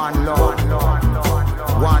 one Lord,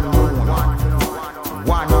 one moon,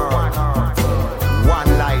 one earth,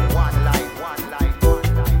 one light.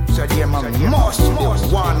 So there must be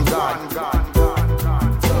one God,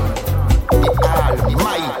 the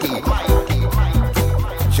Almighty,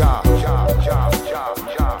 Jah,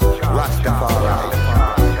 Rastafari.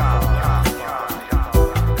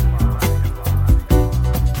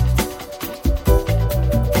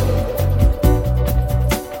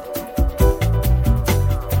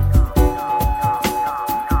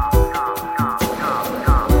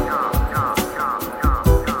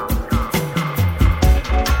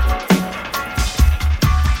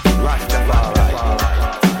 Rastafari.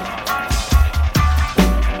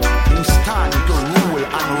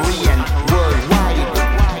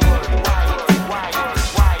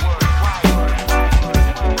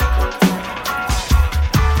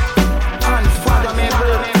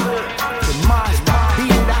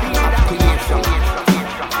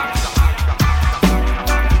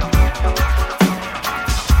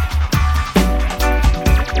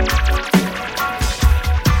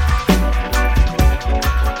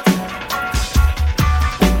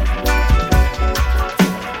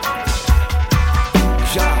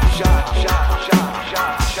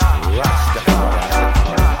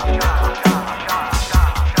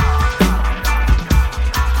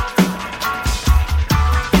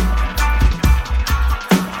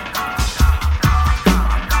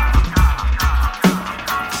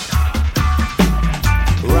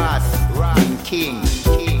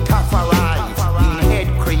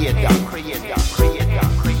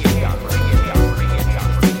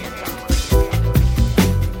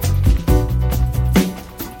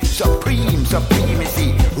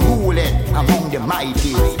 almighty.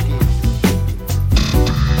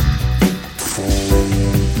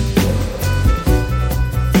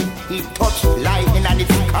 He touched lightning and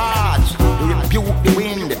its cards. He rebuked the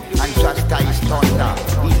wind and chastised thunder.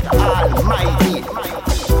 He's almighty.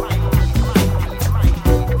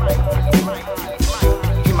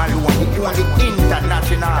 Him alone, the only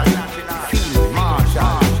international field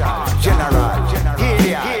marshal, general,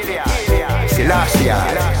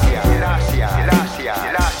 Selassie.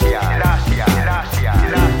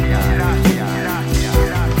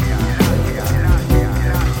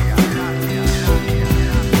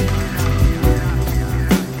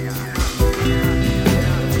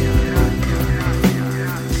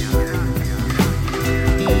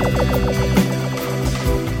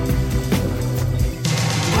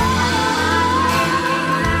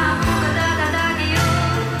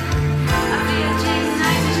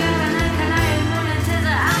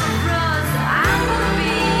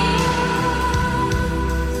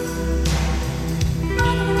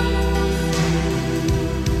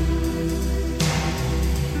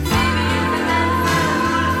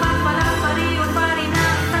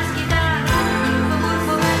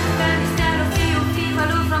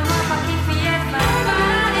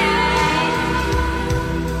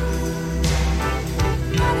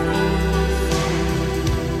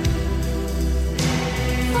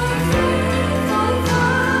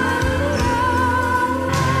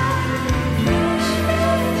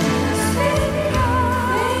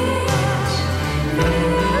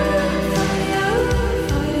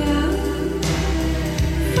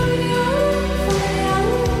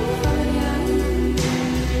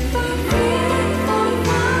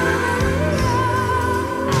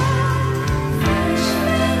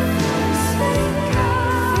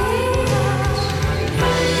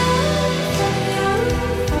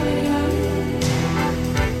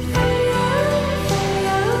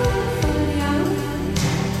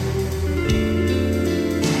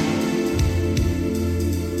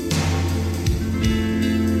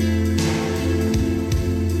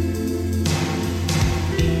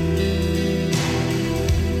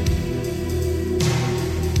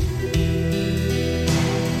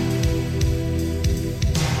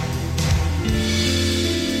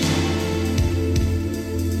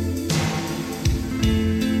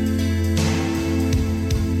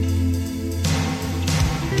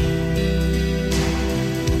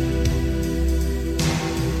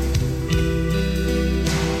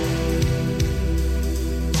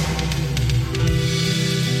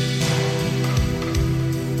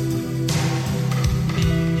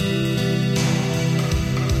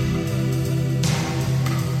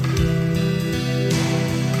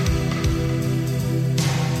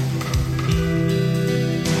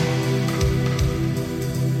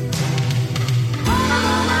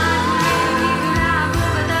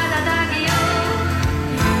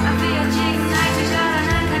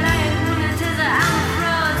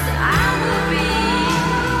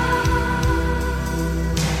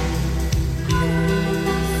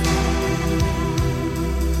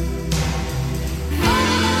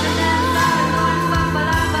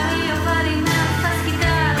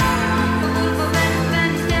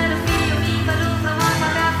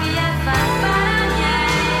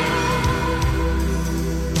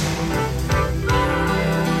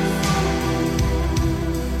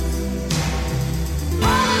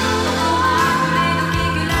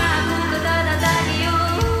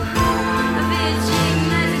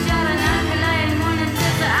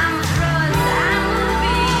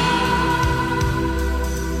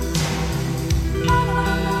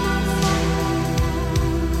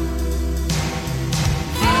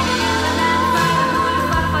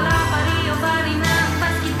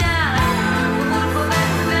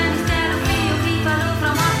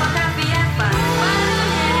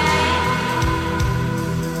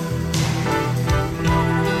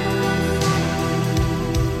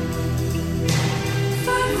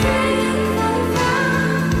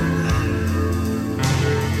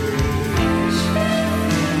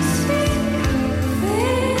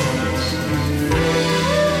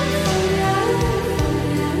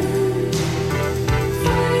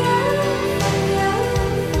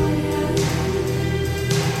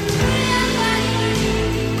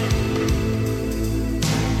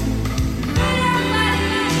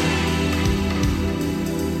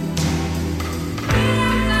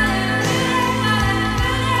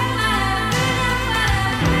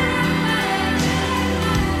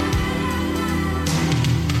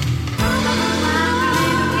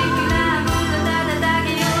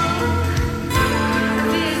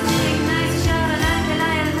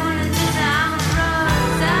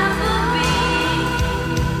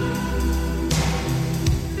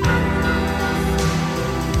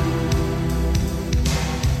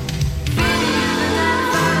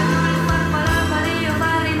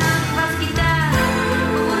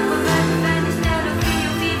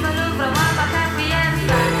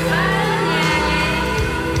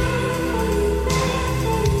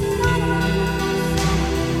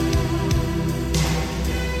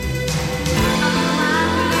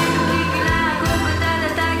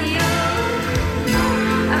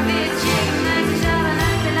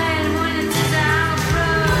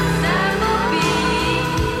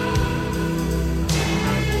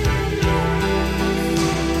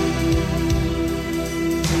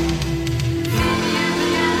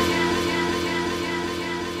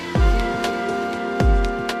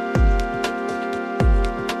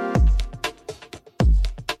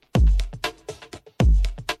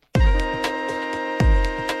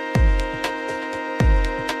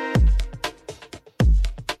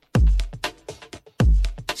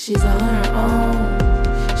 She's on her own.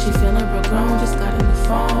 She feeling real grown, just got a new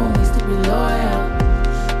phone. Needs to be loyal.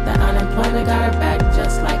 The unemployment got her back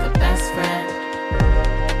just like a best friend.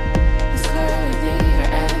 It's Curdy, her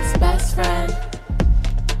ex-best friend.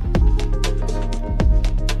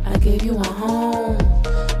 I gave you a home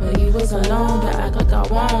when you was alone, but act like I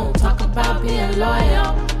won't. Talk about being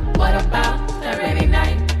loyal. What about that rainy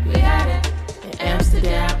night we had it in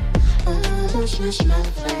Amsterdam? She's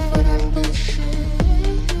nothing but ambition.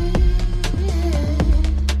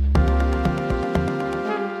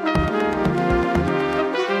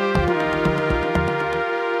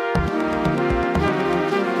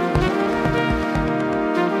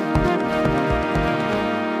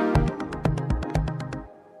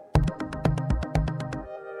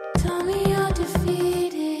 Tell me you're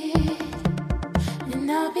defeated,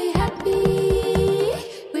 and I'll be happy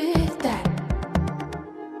with that.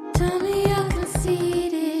 Tell me you're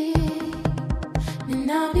conceited,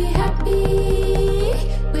 and I'll be happy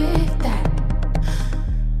with that.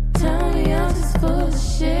 Tell me I'm just full of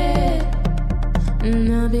shit,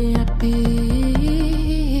 and I'll be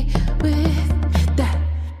happy with that.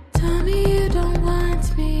 Tell me you don't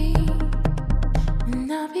want me,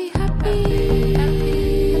 and I'll be happy.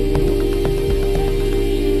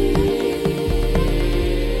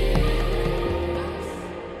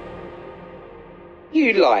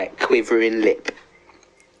 You like quivering lip?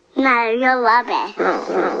 No, you're rubbish.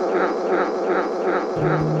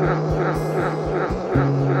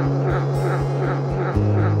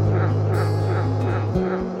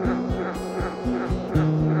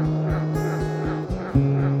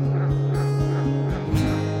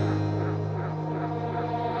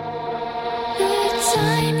 The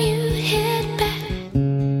time you hit back,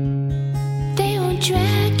 they won't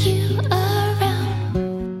drag you around.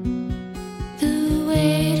 The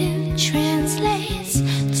waiting translates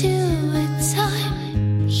to a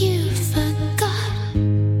time you forgot.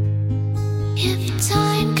 If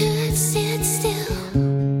time could sit still,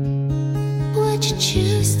 would you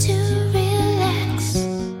choose to relax?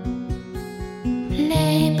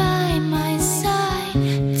 Lay by my side,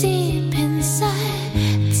 deep inside,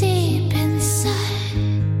 deep inside.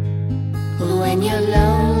 When your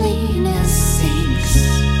loneliness sinks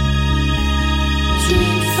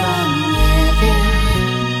deep from within,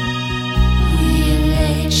 we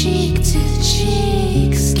lay cheek to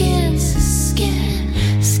cheek, skin to skin,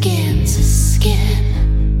 skin to skin.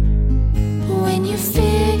 When you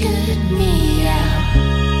figured me out,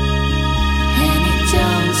 and it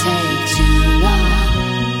don't take too long.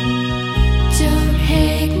 Don't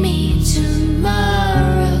hate me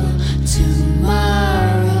tomorrow,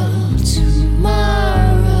 tomorrow,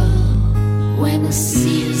 tomorrow. When the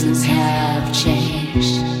seasons have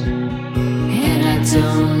changed, and I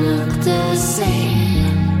don't look the same,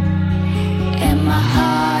 and my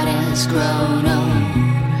heart has grown old,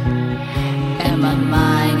 and my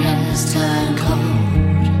mind has turned cold.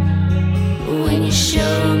 When you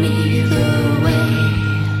show me the way,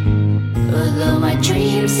 although my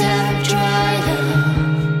dreams have dried up,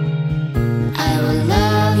 I will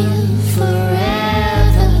love you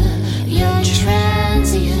forever. You're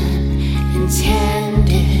transient, intended.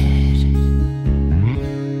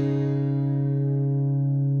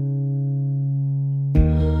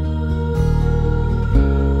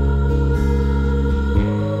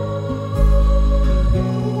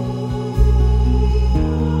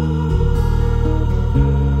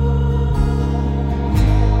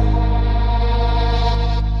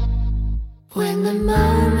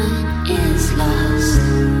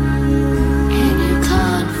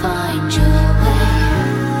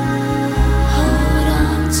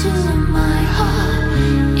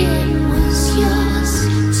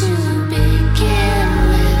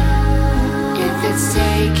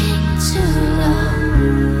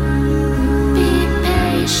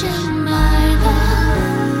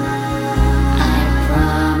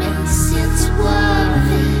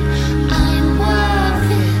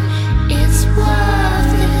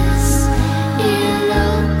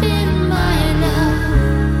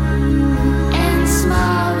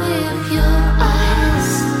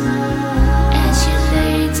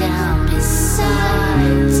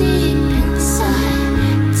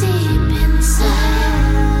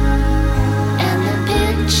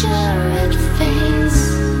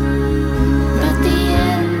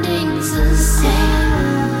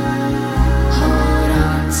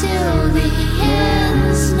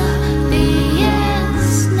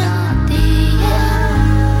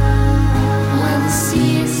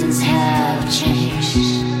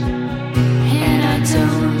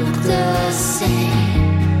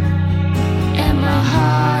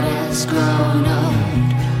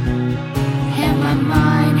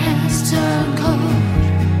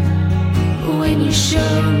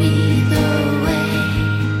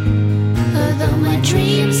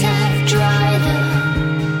 dreams have dried up.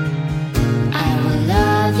 I will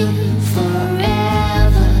love you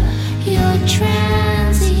forever. You're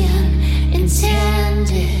transient,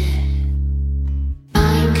 intended.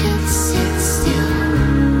 Time could sit still.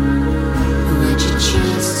 Would you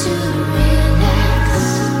choose to relax?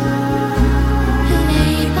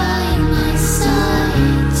 Lay by my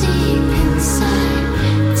side, deep inside,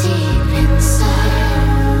 deep inside.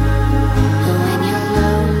 When your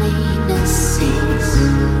loneliness sinks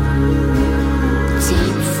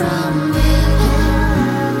deep from within,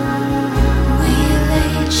 we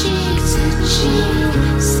lay cheek to cheek,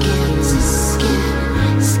 skin to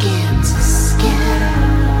skin, skin to skin.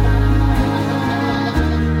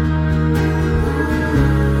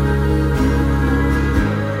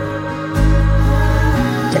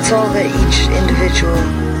 It's all that each individual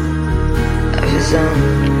of his own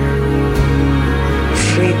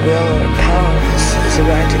free will or power has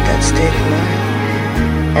arrived at that state of mind.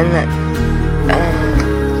 And that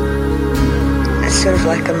it's sort of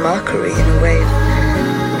like a mockery in a way of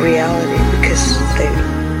reality, because they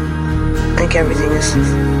think everything is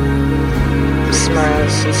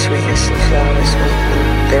smiles and sweetness and flowers when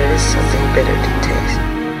there is something bitter to taste.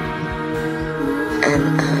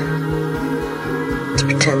 And to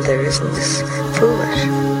pretend there isn't is foolish.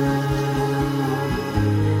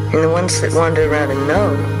 And the ones that wander around and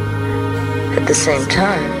know at the same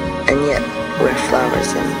time and yet wear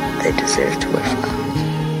flowers, and they deserve to wear flowers.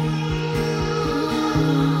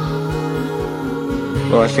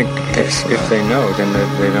 Well, I think if they know, then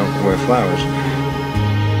they don't wear flowers.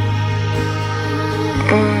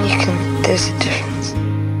 There's a difference.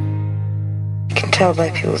 You can tell by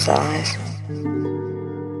people's eyes.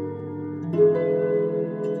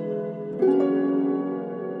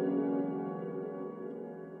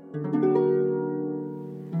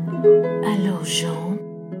 Allô, Jean.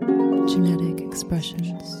 Genetic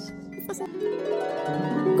expressions.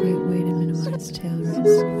 Great way to minimize tail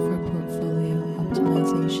risk for portfolio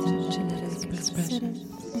optimization. Genetic expressions.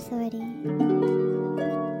 Authority.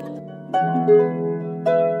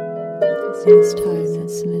 It's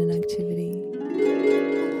tiredness and inactivity.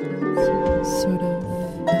 Sort of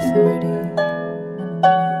authority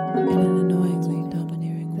in an annoyingly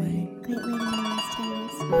domineering way. Great way to minimize tail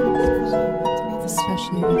risk.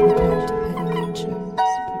 Especially with regard to petty nature.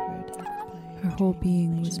 Her whole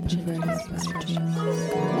being was perverted by a dream longer.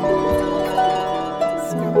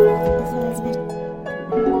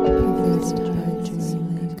 Perverted by a dream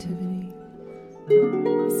activity.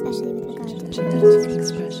 Especially with regard to genetic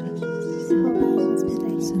expression.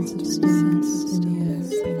 Sense of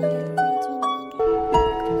stillness in the air.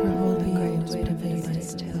 Her whole being was perverted by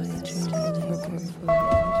a dream longer.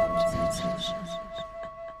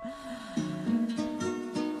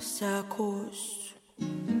 Circles,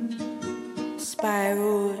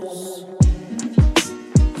 spirals.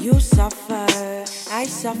 You suffer, I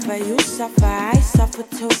suffer, you suffer, I suffer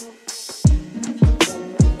too.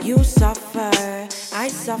 You suffer, I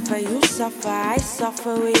suffer, you suffer, I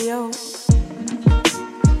suffer with you.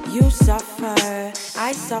 You suffer,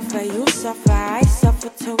 I suffer, you suffer, I suffer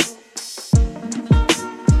too.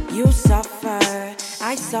 You suffer,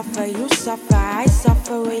 I suffer, you suffer, I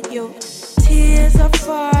suffer with you. Tears are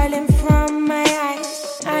falling from my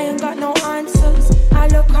eyes. I ain't got no answers. I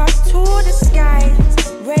look up to the skies.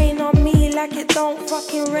 Rain on me like it don't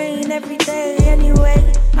fucking rain every day anyway.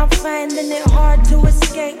 I'm finding it hard to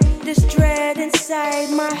escape this dread inside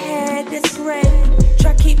my head is grey.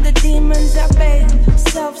 Try keep the demons at bay.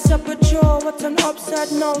 Self-saboteur, what an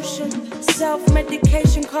absurd notion.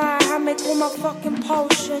 Self-medication, cause I make all my fucking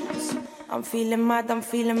potions. I'm feeling mad.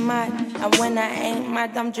 And when I ain't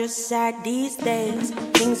mad, I'm just sad these days.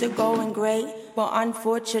 Things are going great, but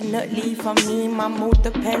unfortunately for me, my mood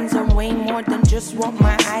depends on way more than just what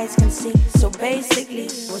my eyes can see. So basically,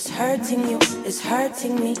 what's hurting you is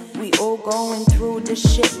hurting me. We all going through this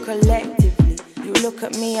shit collectively. You look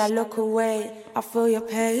at me, I look away. I feel your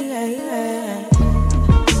pain.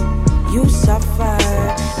 You suffer,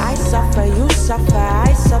 I suffer, you suffer,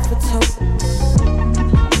 I suffer too.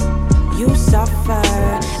 You suffer,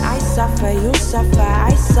 I suffer, you suffer,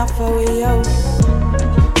 I suffer with you.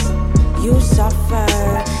 You suffer,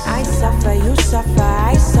 I suffer, you suffer,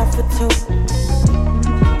 I suffer too.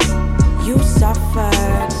 You suffer,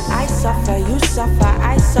 I suffer, you suffer,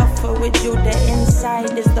 I suffer with you. The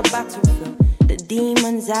inside is the battlefield. The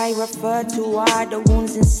demons I refer to are the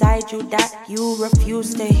wounds inside you that you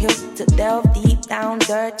refuse to heal. To delve deep down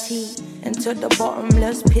dirty into the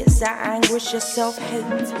bottomless pits of anguish, your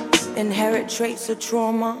self-hate. Inherit traits of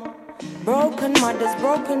trauma. Broken mothers,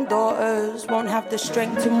 broken daughters won't have the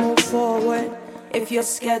strength to move forward. If you're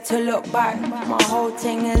scared to look back, my whole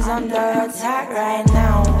thing is under attack right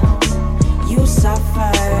now. You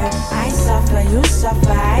suffer, I suffer, you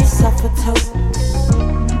suffer, I suffer too.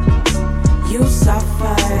 You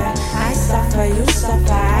suffer, I suffer, you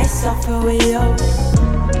suffer, I suffer with you.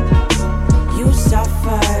 You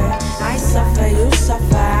suffer, I suffer, you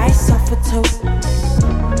suffer, I suffer too.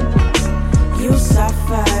 You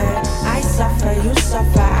suffer, I suffer, you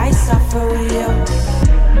suffer, I suffer with you.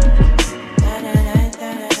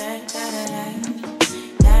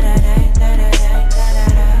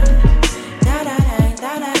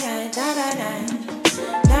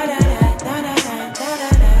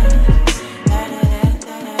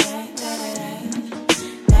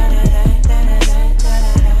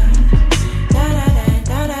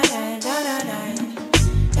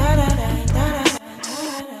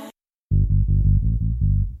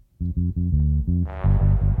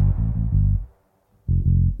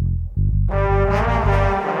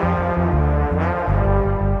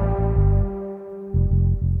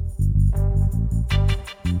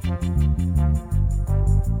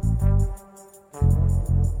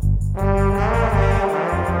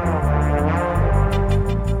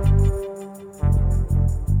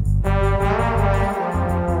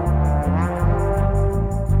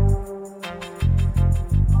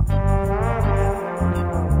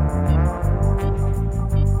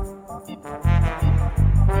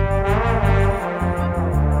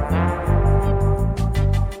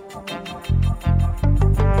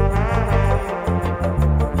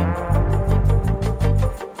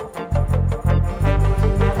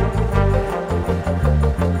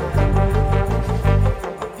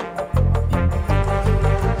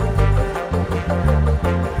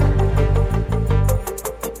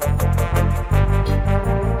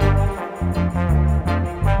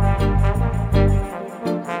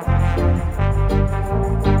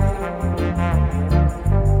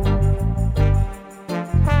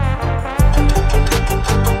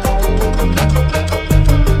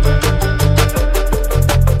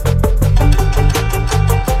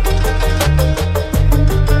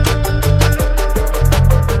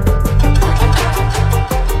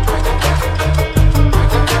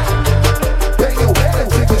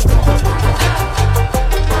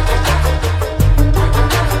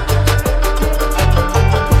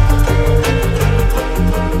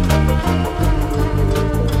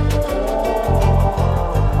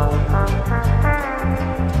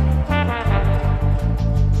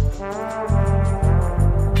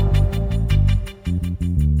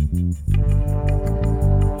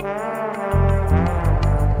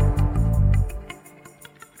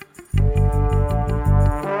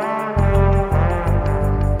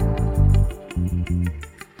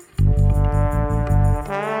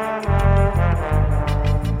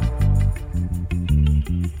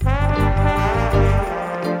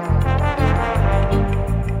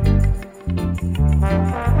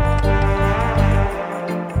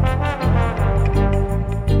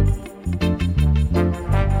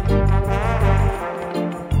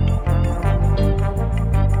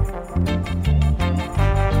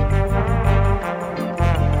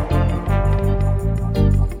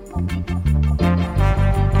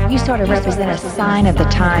 Sort of represent a sign of the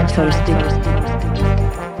time, so to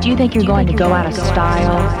speak. Do you think you're going to go out of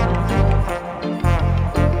style?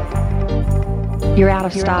 You're out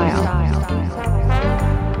of style.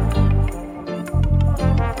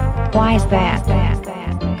 Why is that?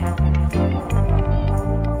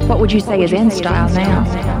 What would you say is in style now?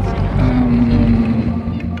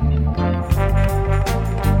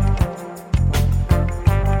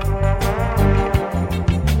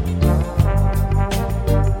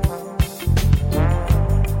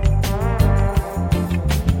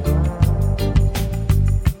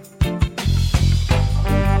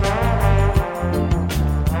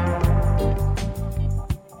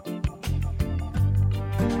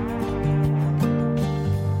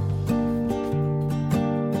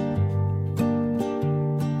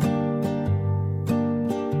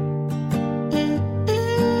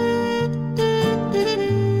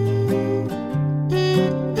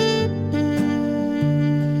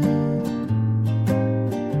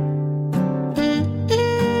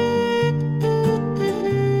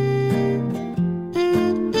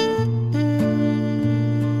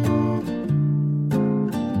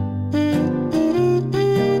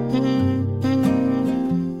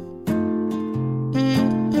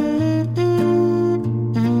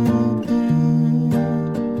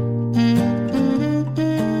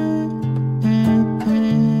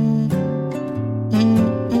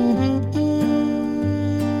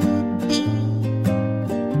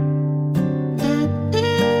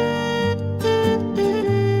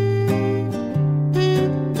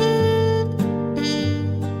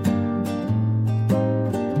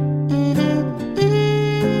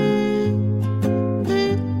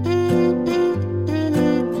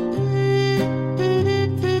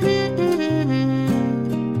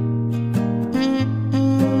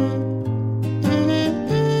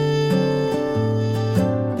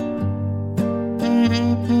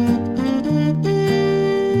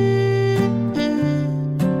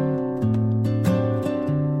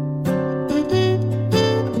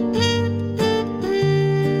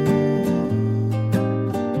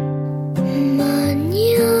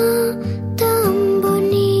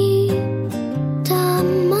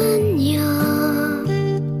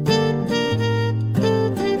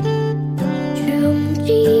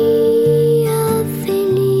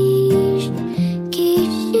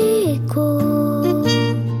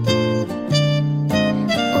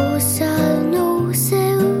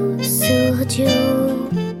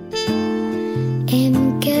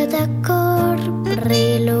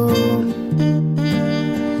 brelo.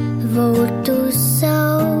 Volto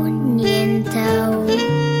só nientao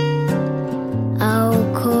ao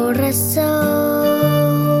coração.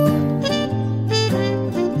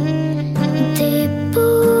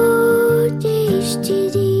 Depois deste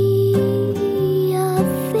dia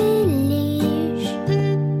feliz,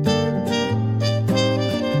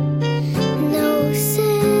 não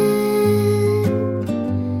sei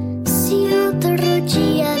se outro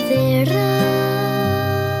dia haverá.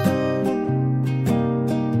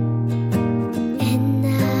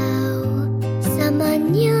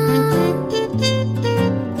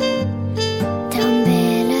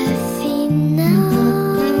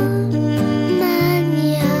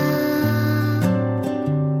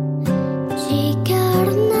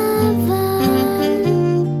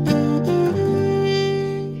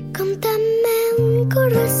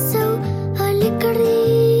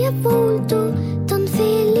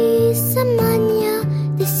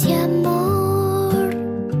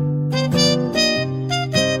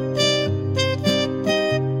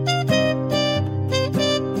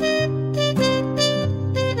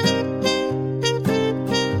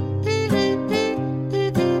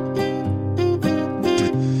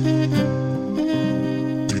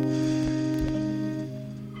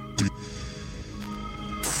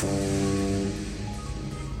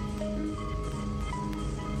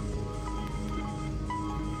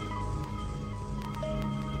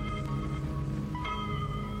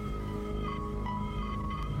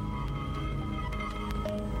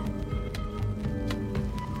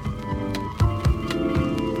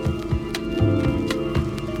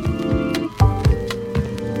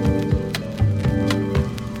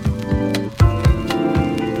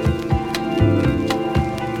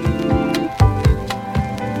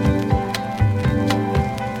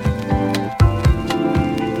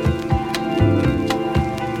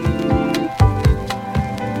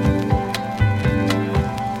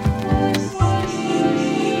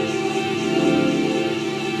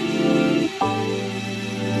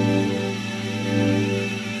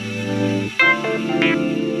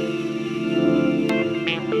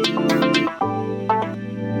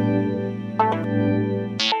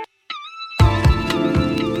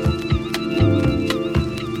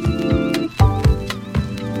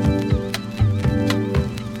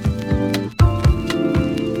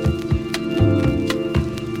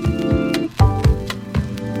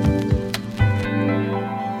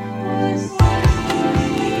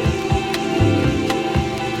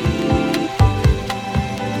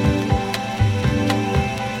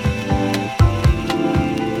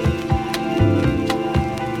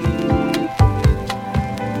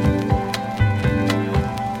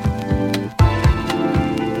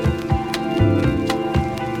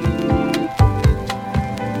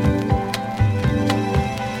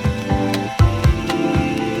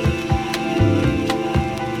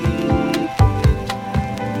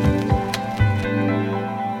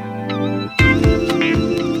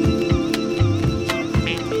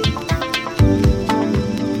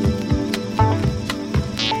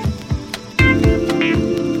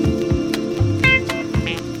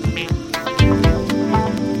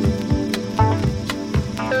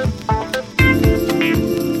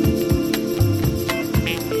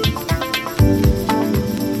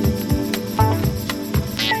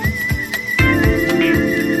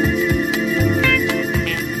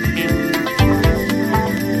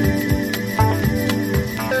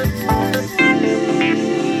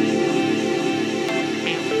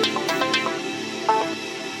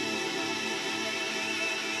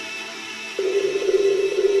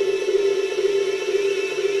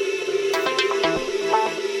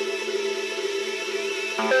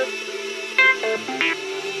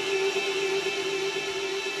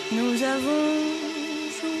 Nous avons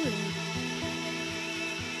joué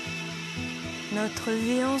notre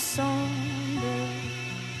vie ensemble,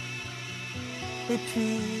 et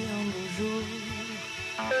puis un beau jour,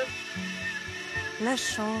 la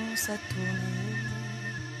chance a tourné.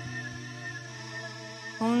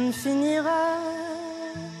 On ne finira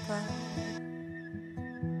pas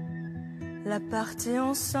la partie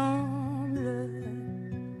ensemble,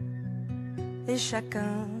 et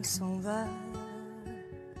chacun s'en va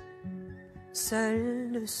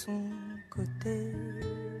seul de son côté.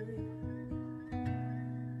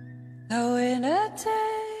 The winner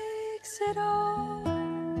takes it all,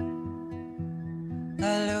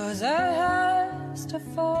 the loser has to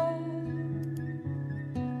fall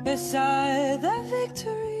beside the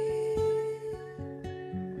victory.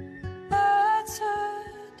 That's her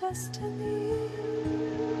destiny.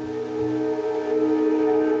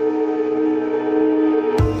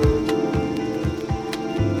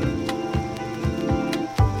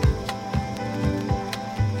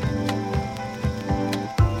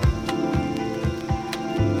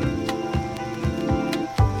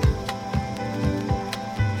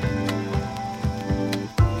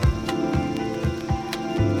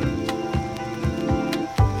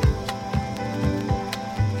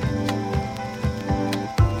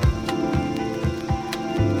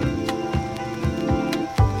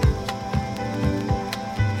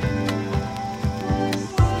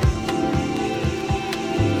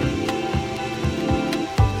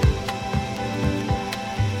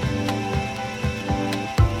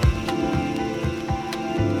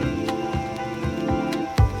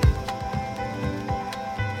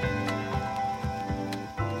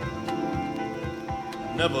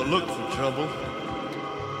 Never looked for trouble.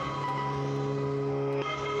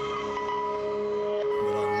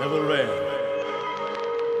 But I never ran.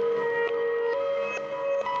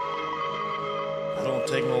 I don't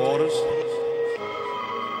take no orders.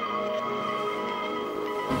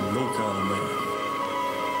 I'm no kind of man.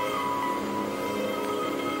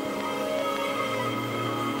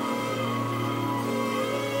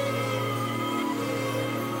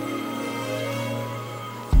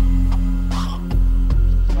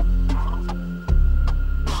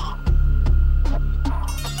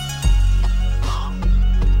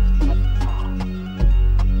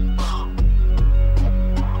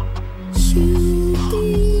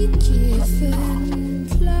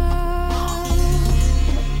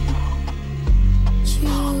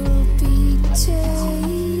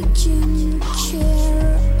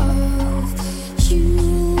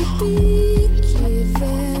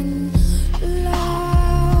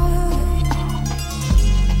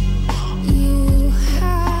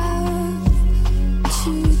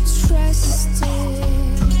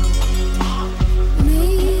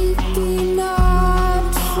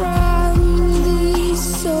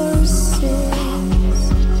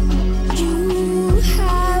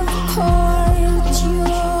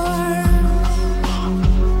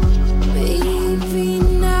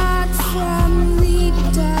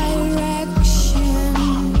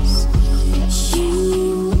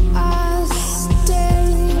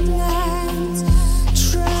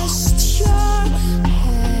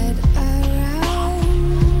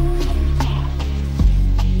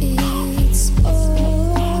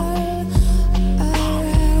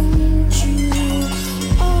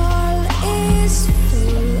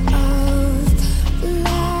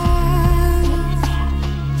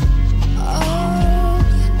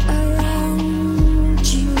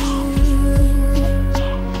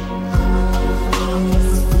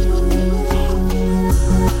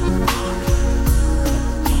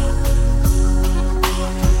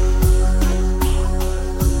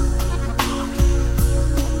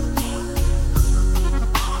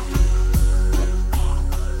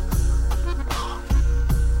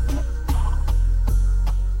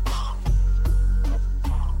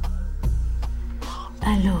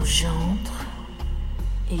 Alors j'entre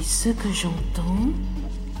et ce que j'entends,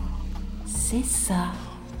 c'est ça.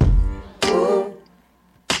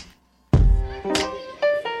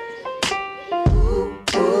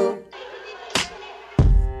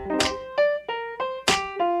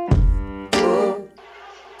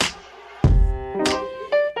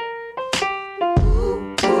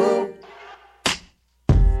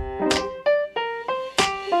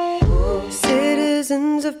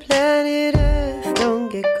 Citizens of planet Earth, don't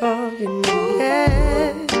get caught in the gap.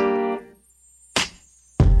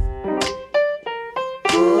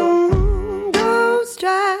 Don't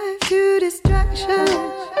strive to distraction.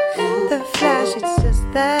 The flash, it's just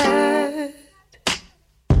that.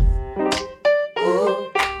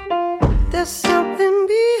 There's something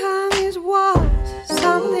behind these walls,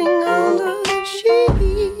 something under the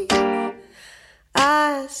sheet.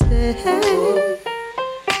 I said.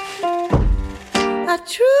 A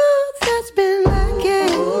truth that's been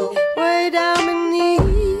lacking way down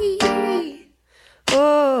beneath.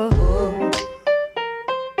 Oh,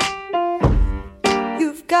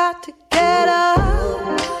 you've got to get up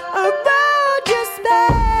about your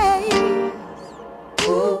space.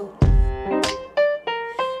 Oh,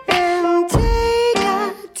 and take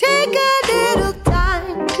a little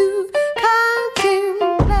time to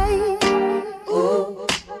contemplate. Oh.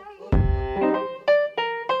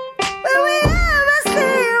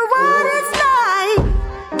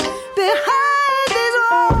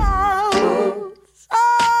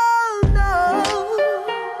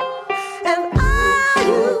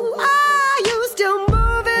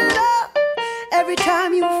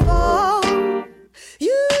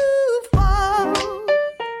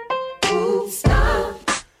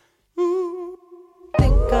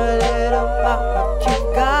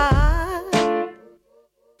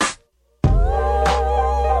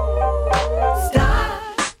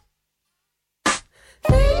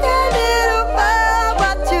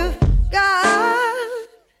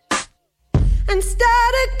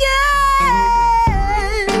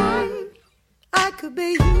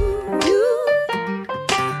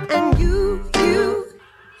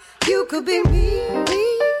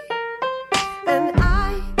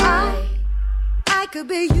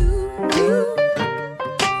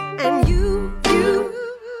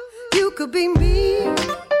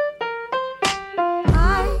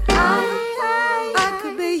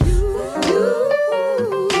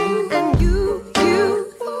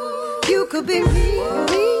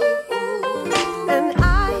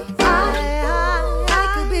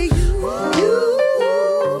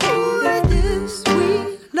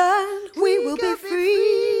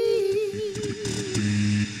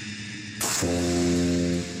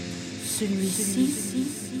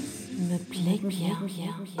 plaît bien.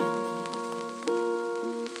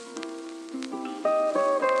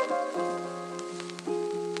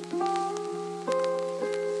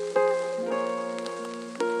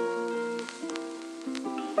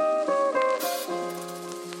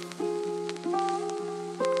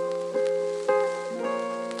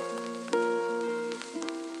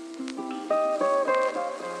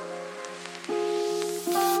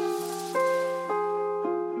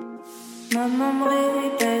 Maman me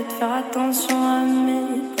répète, faire attention à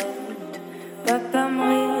mes potes. Papa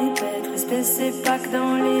me répète, respect c'est pas que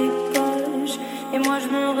dans les poches. Et moi je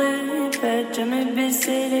me répète, jamais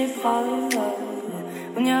baisser les bras.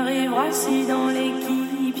 On y arrivera si dans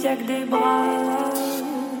l'équipe y'a que des braves.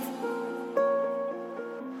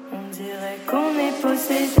 On dirait qu'on est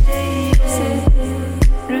possédé.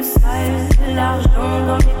 Le sale, l'argent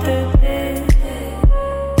dans les teubés.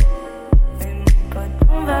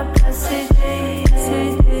 On va pas céder,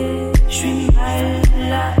 j'suis mal,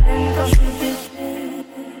 la haine quand j'me défais.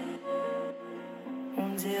 On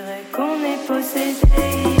dirait qu'on est possédé.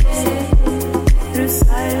 Le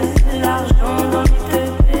sale, l'argent dans les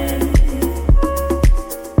teubés.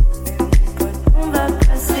 On va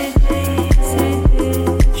pas céder,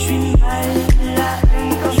 j'suis mal, la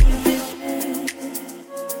haine quand j'me défais.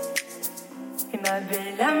 Et ma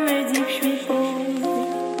belle âme me dit que j'suis pauvre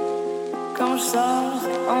quand j'sors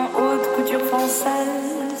en haute couture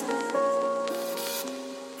française.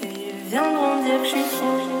 Et ils viendront dire que j'suis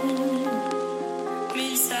fou. Mais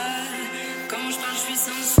ils savent, quand j'parle j'suis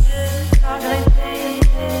sincère. Regretter,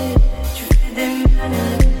 tu fais des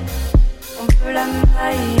manies, on peut la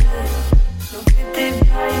maille, donc fais tes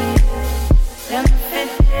bails. Rien me fait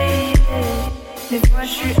payer, des fois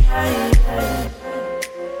j'suis high.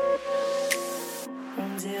 On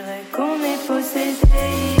dirait qu'on est possédé.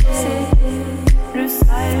 Le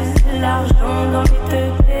sale, l'argent dans les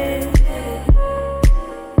teubés.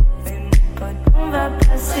 Mais mon pote, on va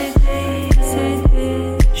pas céder.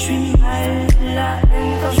 J'suis mal, la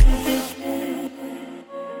haine quand j'me défais.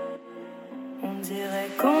 On dirait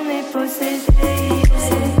qu'on est possédé.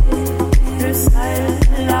 Le sale,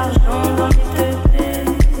 l'argent dans les teubés.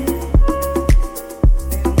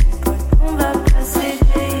 Mais mon pote, on va pas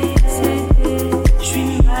céder.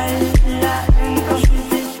 J'suis mal, la haine quand j'me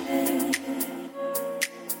défais.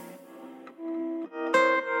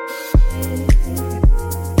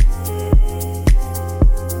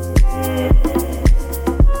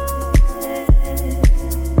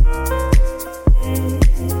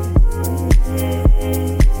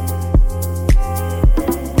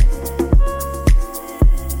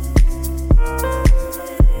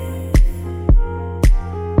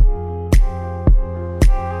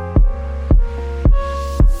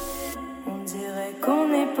 On dirait qu'on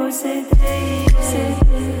est possédé.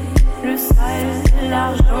 Le sale,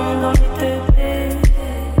 l'argent dans les teubés.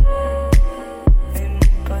 Mais mon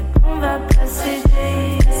pote, on va pas céder.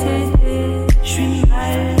 J'suis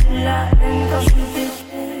mal, la haine quand j'me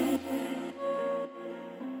défais.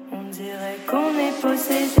 On dirait qu'on est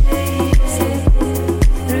possédé.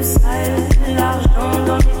 Le sale, l'argent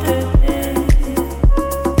dans les teubés.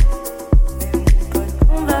 Mais mon pote,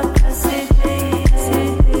 on va pas céder.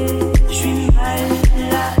 J'suis mal,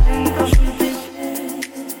 la haine quand j'me défais.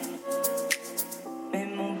 Mais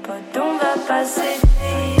mon pote, on va pas céder.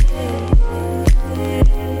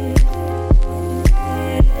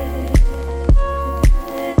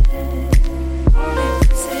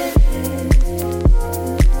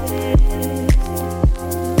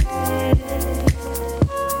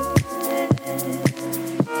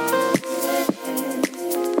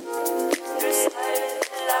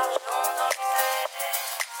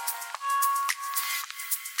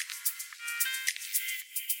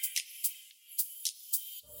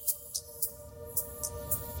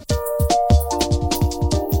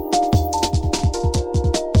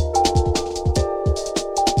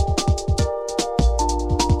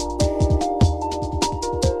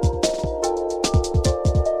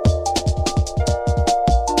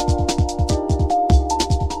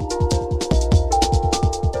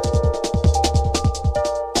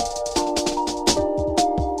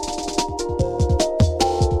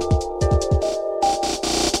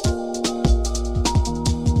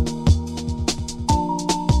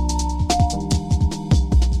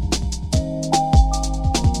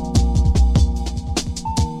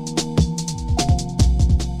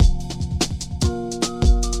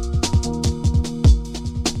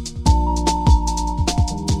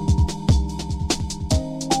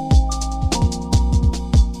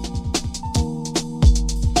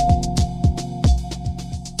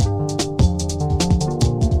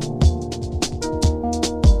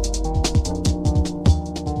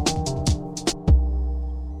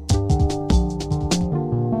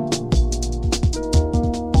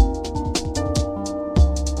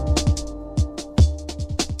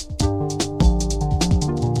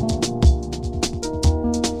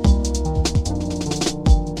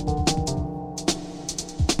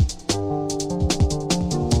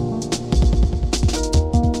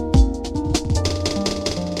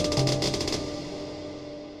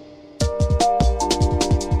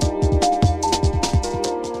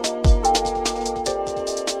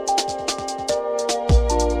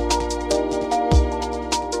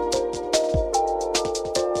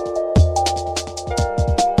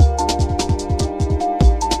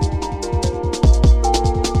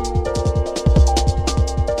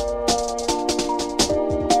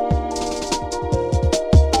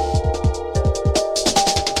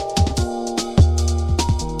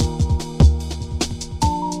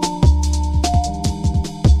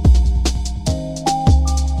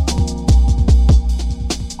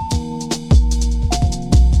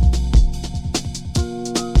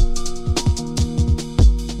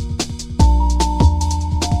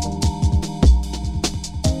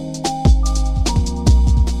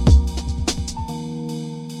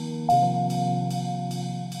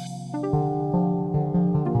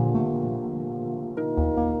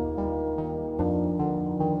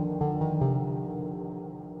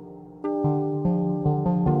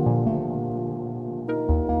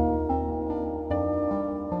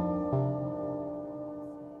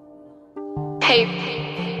 Hey,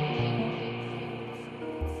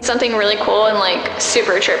 something really cool and like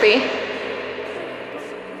super trippy.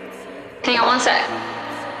 Hang on one sec.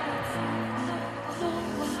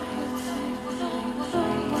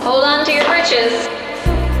 Hold on to your britches.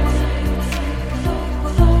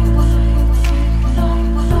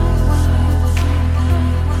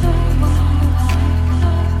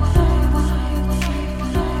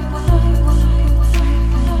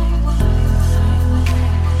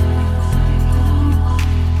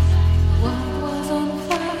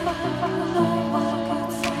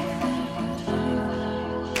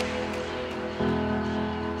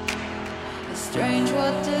 Strange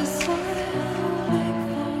what desire make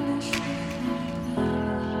foolish.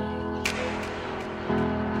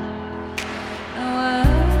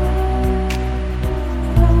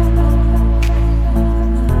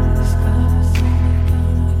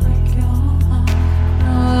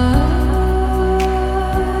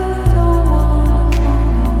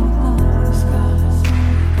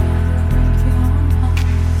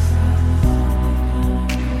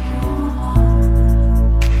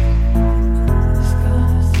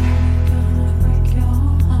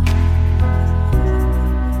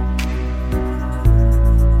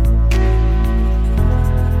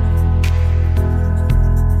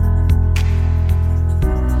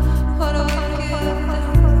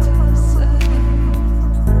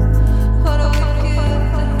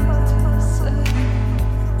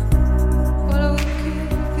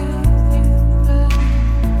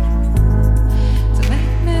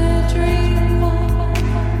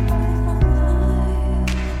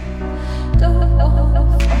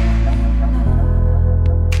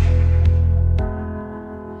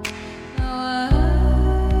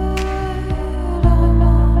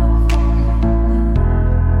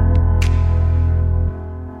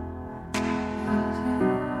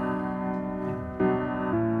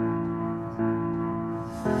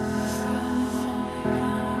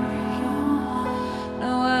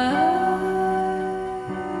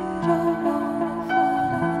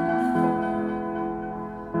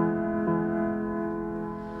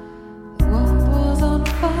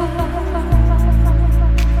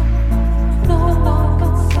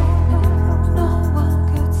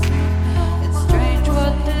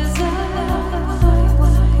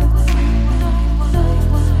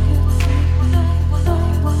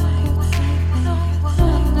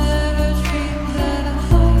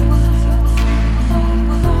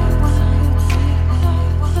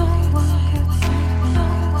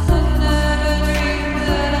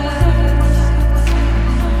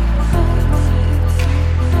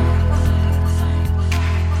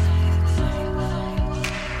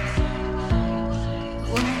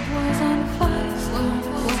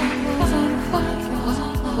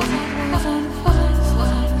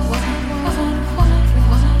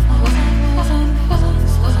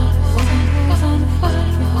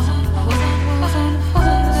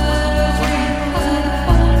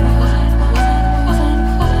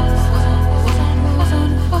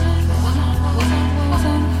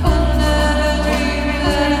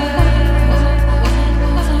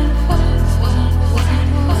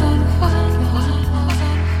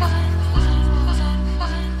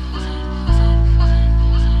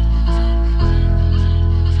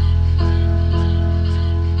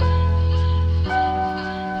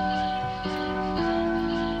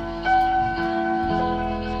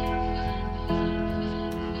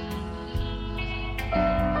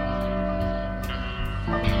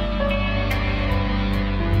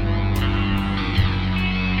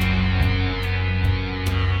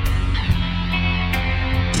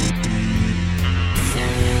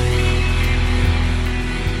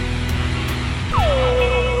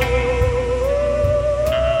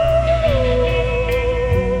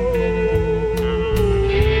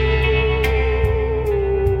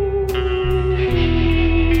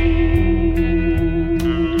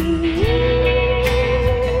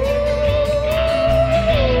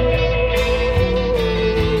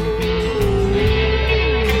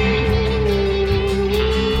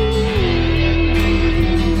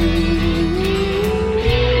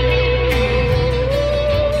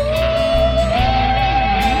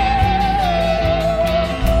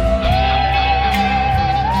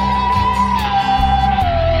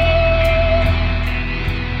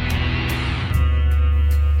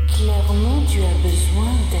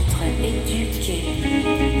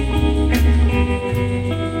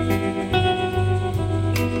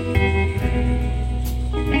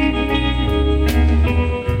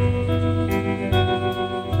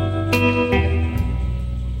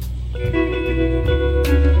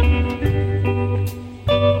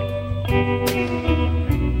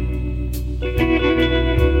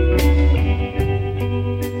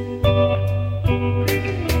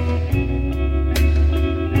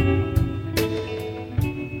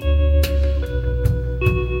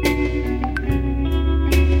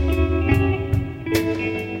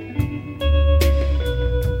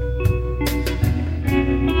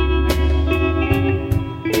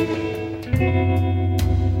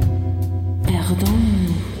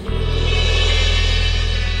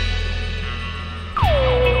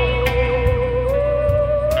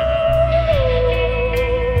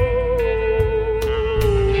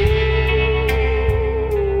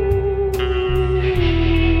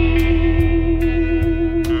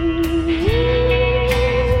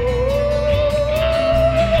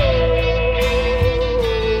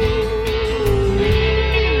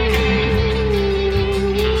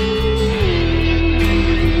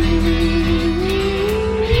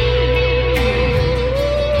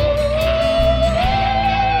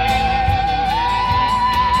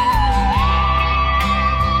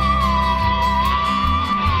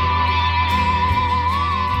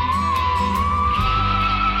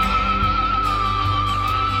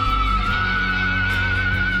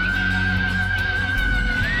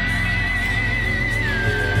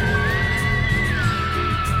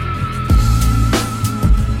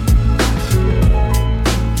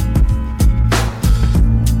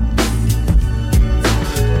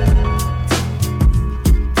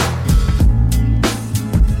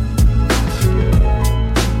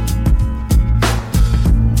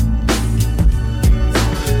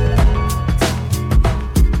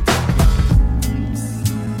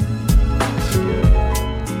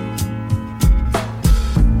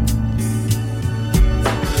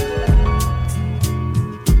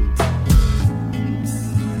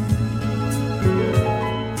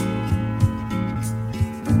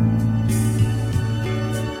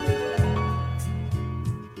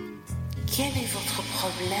 Quel est votre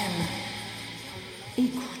problème?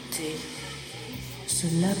 Écoutez,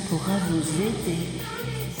 cela pourra vous aider.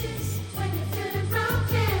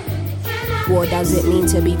 What does it mean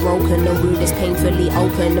to be broken? The wound is painfully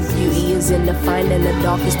open. The beauty is in the finding the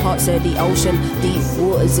darkest parts of the ocean. Deep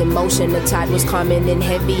waters in motion. The tide was coming in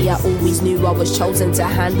heavy. I always knew I was chosen to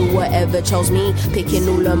handle whatever chose me. Picking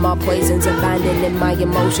all of my poisons, abandoning my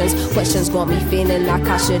emotions. Questions got me feeling like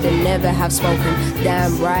I should have never have spoken.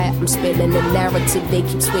 Damn right, I'm spilling the narrative. They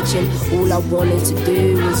keep switching. All I wanted to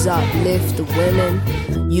do was uplift the women.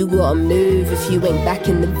 You gotta move if you ain't back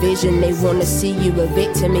in the vision. They wanna see you a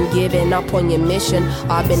victim and giving up on your mission.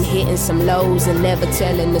 I've been hitting some lows and never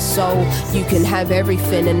telling the soul. You can have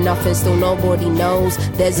everything and nothing, still nobody knows.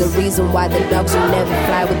 There's a reason why the doves will never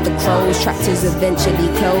fly with the crows. Tractors eventually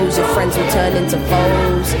close, your friends will turn into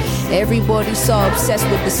foes. Everybody's so obsessed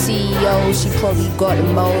with the CEO. She probably got the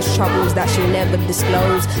most troubles that she'll never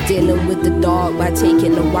disclose. Dealing with the dark by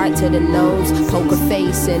taking the white to the nose. Poker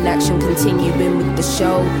face in action, continuing with the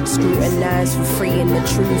show. Scrutinized for freeing the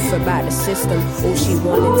truth about the system. All she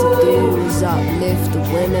wanted to do was uplift the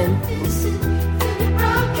women.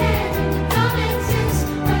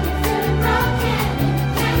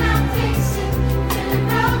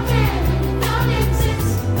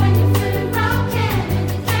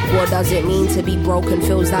 What does it mean to be broken?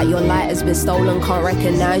 Feels like your light has been stolen. Can't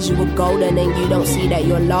recognize you were golden and you don't see that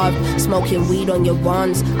you're loved. Smoking weed on your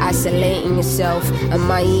ones, isolating yourself.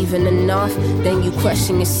 Am I even enough? Then you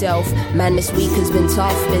question yourself. Man, this week has been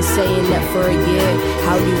tough. Been saying that for a year.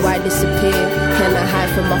 How do I disappear? Can I hide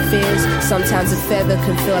from my fears? Sometimes a feather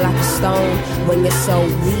can feel like a stone. When you're so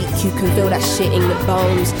weak, you can feel that shit in your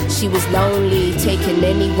bones. She was lonely, taking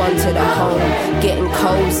anyone to the home. Getting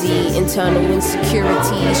cozy, internal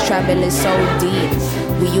insecurities. Traveling so deep.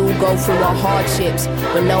 We all go through our hardships,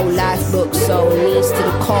 but no life book, so knees to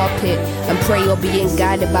the carpet and pray you're being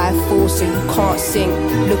guided by a force so you can't sink.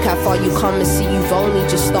 Look how far you come and see you've only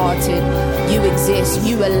just started. You exist,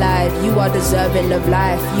 you alive, you are deserving of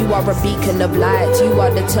life. You are a beacon of light, you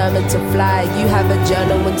are determined to fly. You have a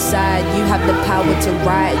journal inside, you have the power to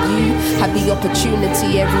write. You have the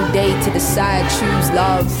opportunity every day to decide, choose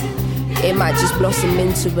love. It might just blossom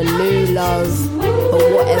into a new love.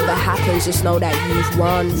 But whatever happens, just know that you've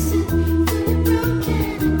won.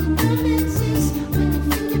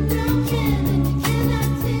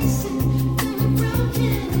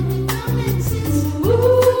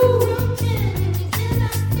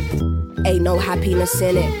 Ain't no happiness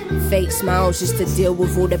in it. Fake smiles just to deal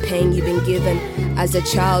with all the pain you've been given. As a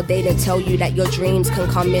child, they didn't tell you that your dreams can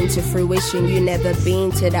come into fruition. You never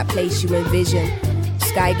been to that place you envision.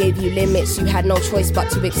 Sky gave you limits, you had no choice but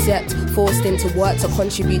to accept. Forced into work to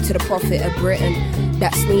contribute to the profit of Britain.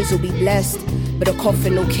 That sneeze will be blessed, but a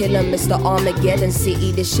coffin will kill him. It's the Armageddon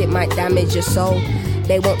city, this shit might damage your soul.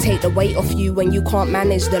 They won't take the weight off you when you can't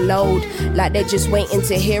manage the load. Like they're just waiting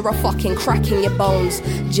to hear a fucking crack in your bones.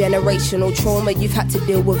 Generational trauma you've had to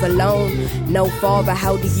deal with alone. No father,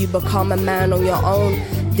 how do you become a man on your own?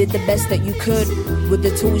 Did the best that you could with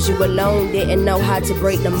the tools you alone. Didn't know how to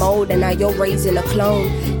break the mold and now you're raising a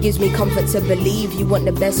clone. Gives me comfort to believe you want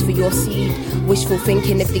the best for your seed. Wishful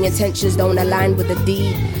thinking if the intentions don't align with the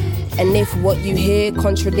deed. And if what you hear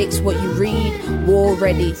contradicts what you read, war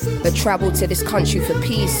ready, but travel to this country for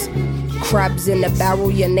peace. Crabs in the barrel,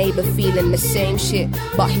 your neighbour feeling the same shit,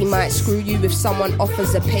 but he might screw you if someone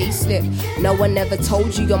offers a pay slip. No one ever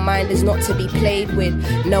told you your mind is not to be played with.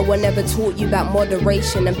 No one ever taught you about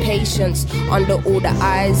moderation and patience. Under all the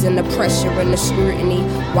eyes and the pressure and the scrutiny,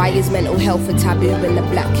 why is mental health a taboo in the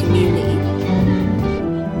black community?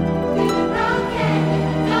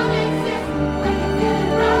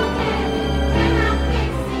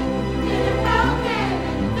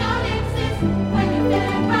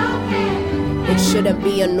 It shouldn't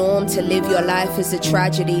be a norm to live your life as a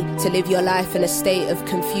tragedy, to live your life in a state of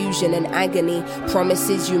confusion and agony.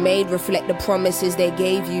 Promises you made reflect the promises they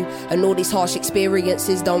gave you, and all these harsh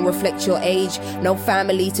experiences don't reflect your age. No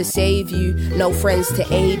family to save you, no friends to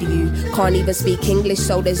aid you. Can't even speak English,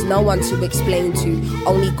 so there's no one to explain to,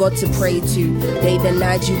 only God to pray to. They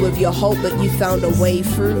denied you of your hope, but you found a way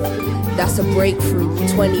through. That's a breakthrough.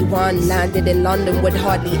 21, landed in London with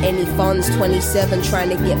hardly any funds. 27, trying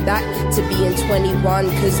to get back to being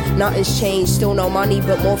 21, cause nothing's changed. Still no money,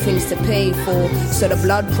 but more things to pay for. So the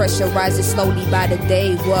blood pressure rises slowly by the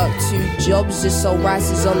day. Work 2 jobs just so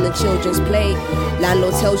rice is on the children's plate.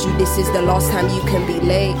 Landlord tells you this is the last time you can be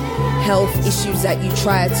late. Health issues that you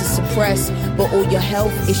try to suppress, but all your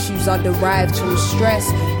health issues are derived from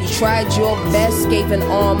stress. You tried your best, gave an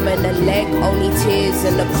arm and a leg. Only tears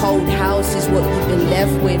in a cold house is what you've been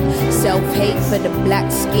left with. Self-hate for the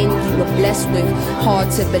black skin you were blessed with. Hard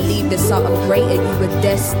to believe there's something greater you were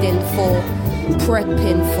destined for.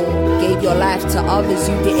 Prepping for, gave your life to others,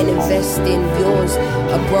 you didn't invest in yours.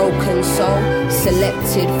 A broken soul,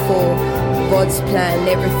 selected for God's plan.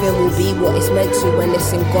 Everything will be what it's meant to when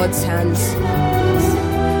it's in God's hands.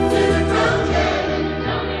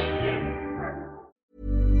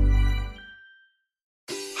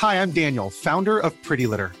 Hi, I'm Daniel, founder of Pretty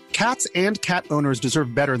Litter. Cats and cat owners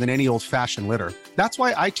deserve better than any old-fashioned litter. That's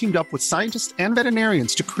why I teamed up with scientists and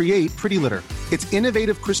veterinarians to create Pretty Litter. Its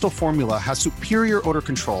innovative crystal formula has superior odor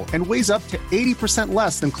control and weighs up to 80%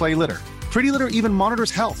 less than clay litter. Pretty Litter even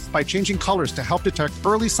monitors health by changing colors to help detect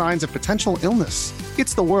early signs of potential illness.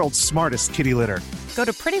 It's the world's smartest kitty litter. Go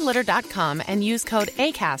to prettylitter.com and use code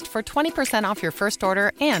ACAST for 20% off your first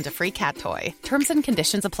order and a free cat toy. Terms and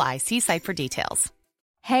conditions apply. See site for details.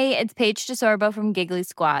 Hey, it's Paige DeSorbo from Giggly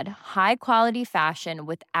Squad. High quality fashion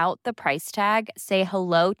without the price tag. Say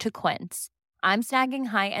hello to Quince. I'm snagging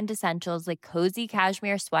high-end essentials like cozy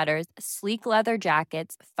cashmere sweaters, sleek leather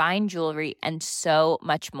jackets, fine jewelry, and so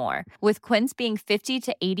much more. With Quince being 50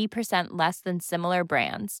 to 80% less than similar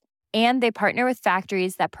brands. And they partner with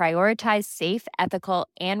factories that prioritize safe, ethical,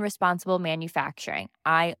 and responsible manufacturing.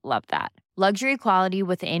 I love that. Luxury quality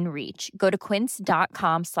within reach. Go to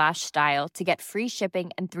quince.com/style to get free shipping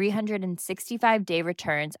and 365-day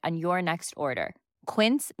returns on your next order.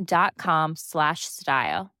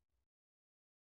 Quince.com/style.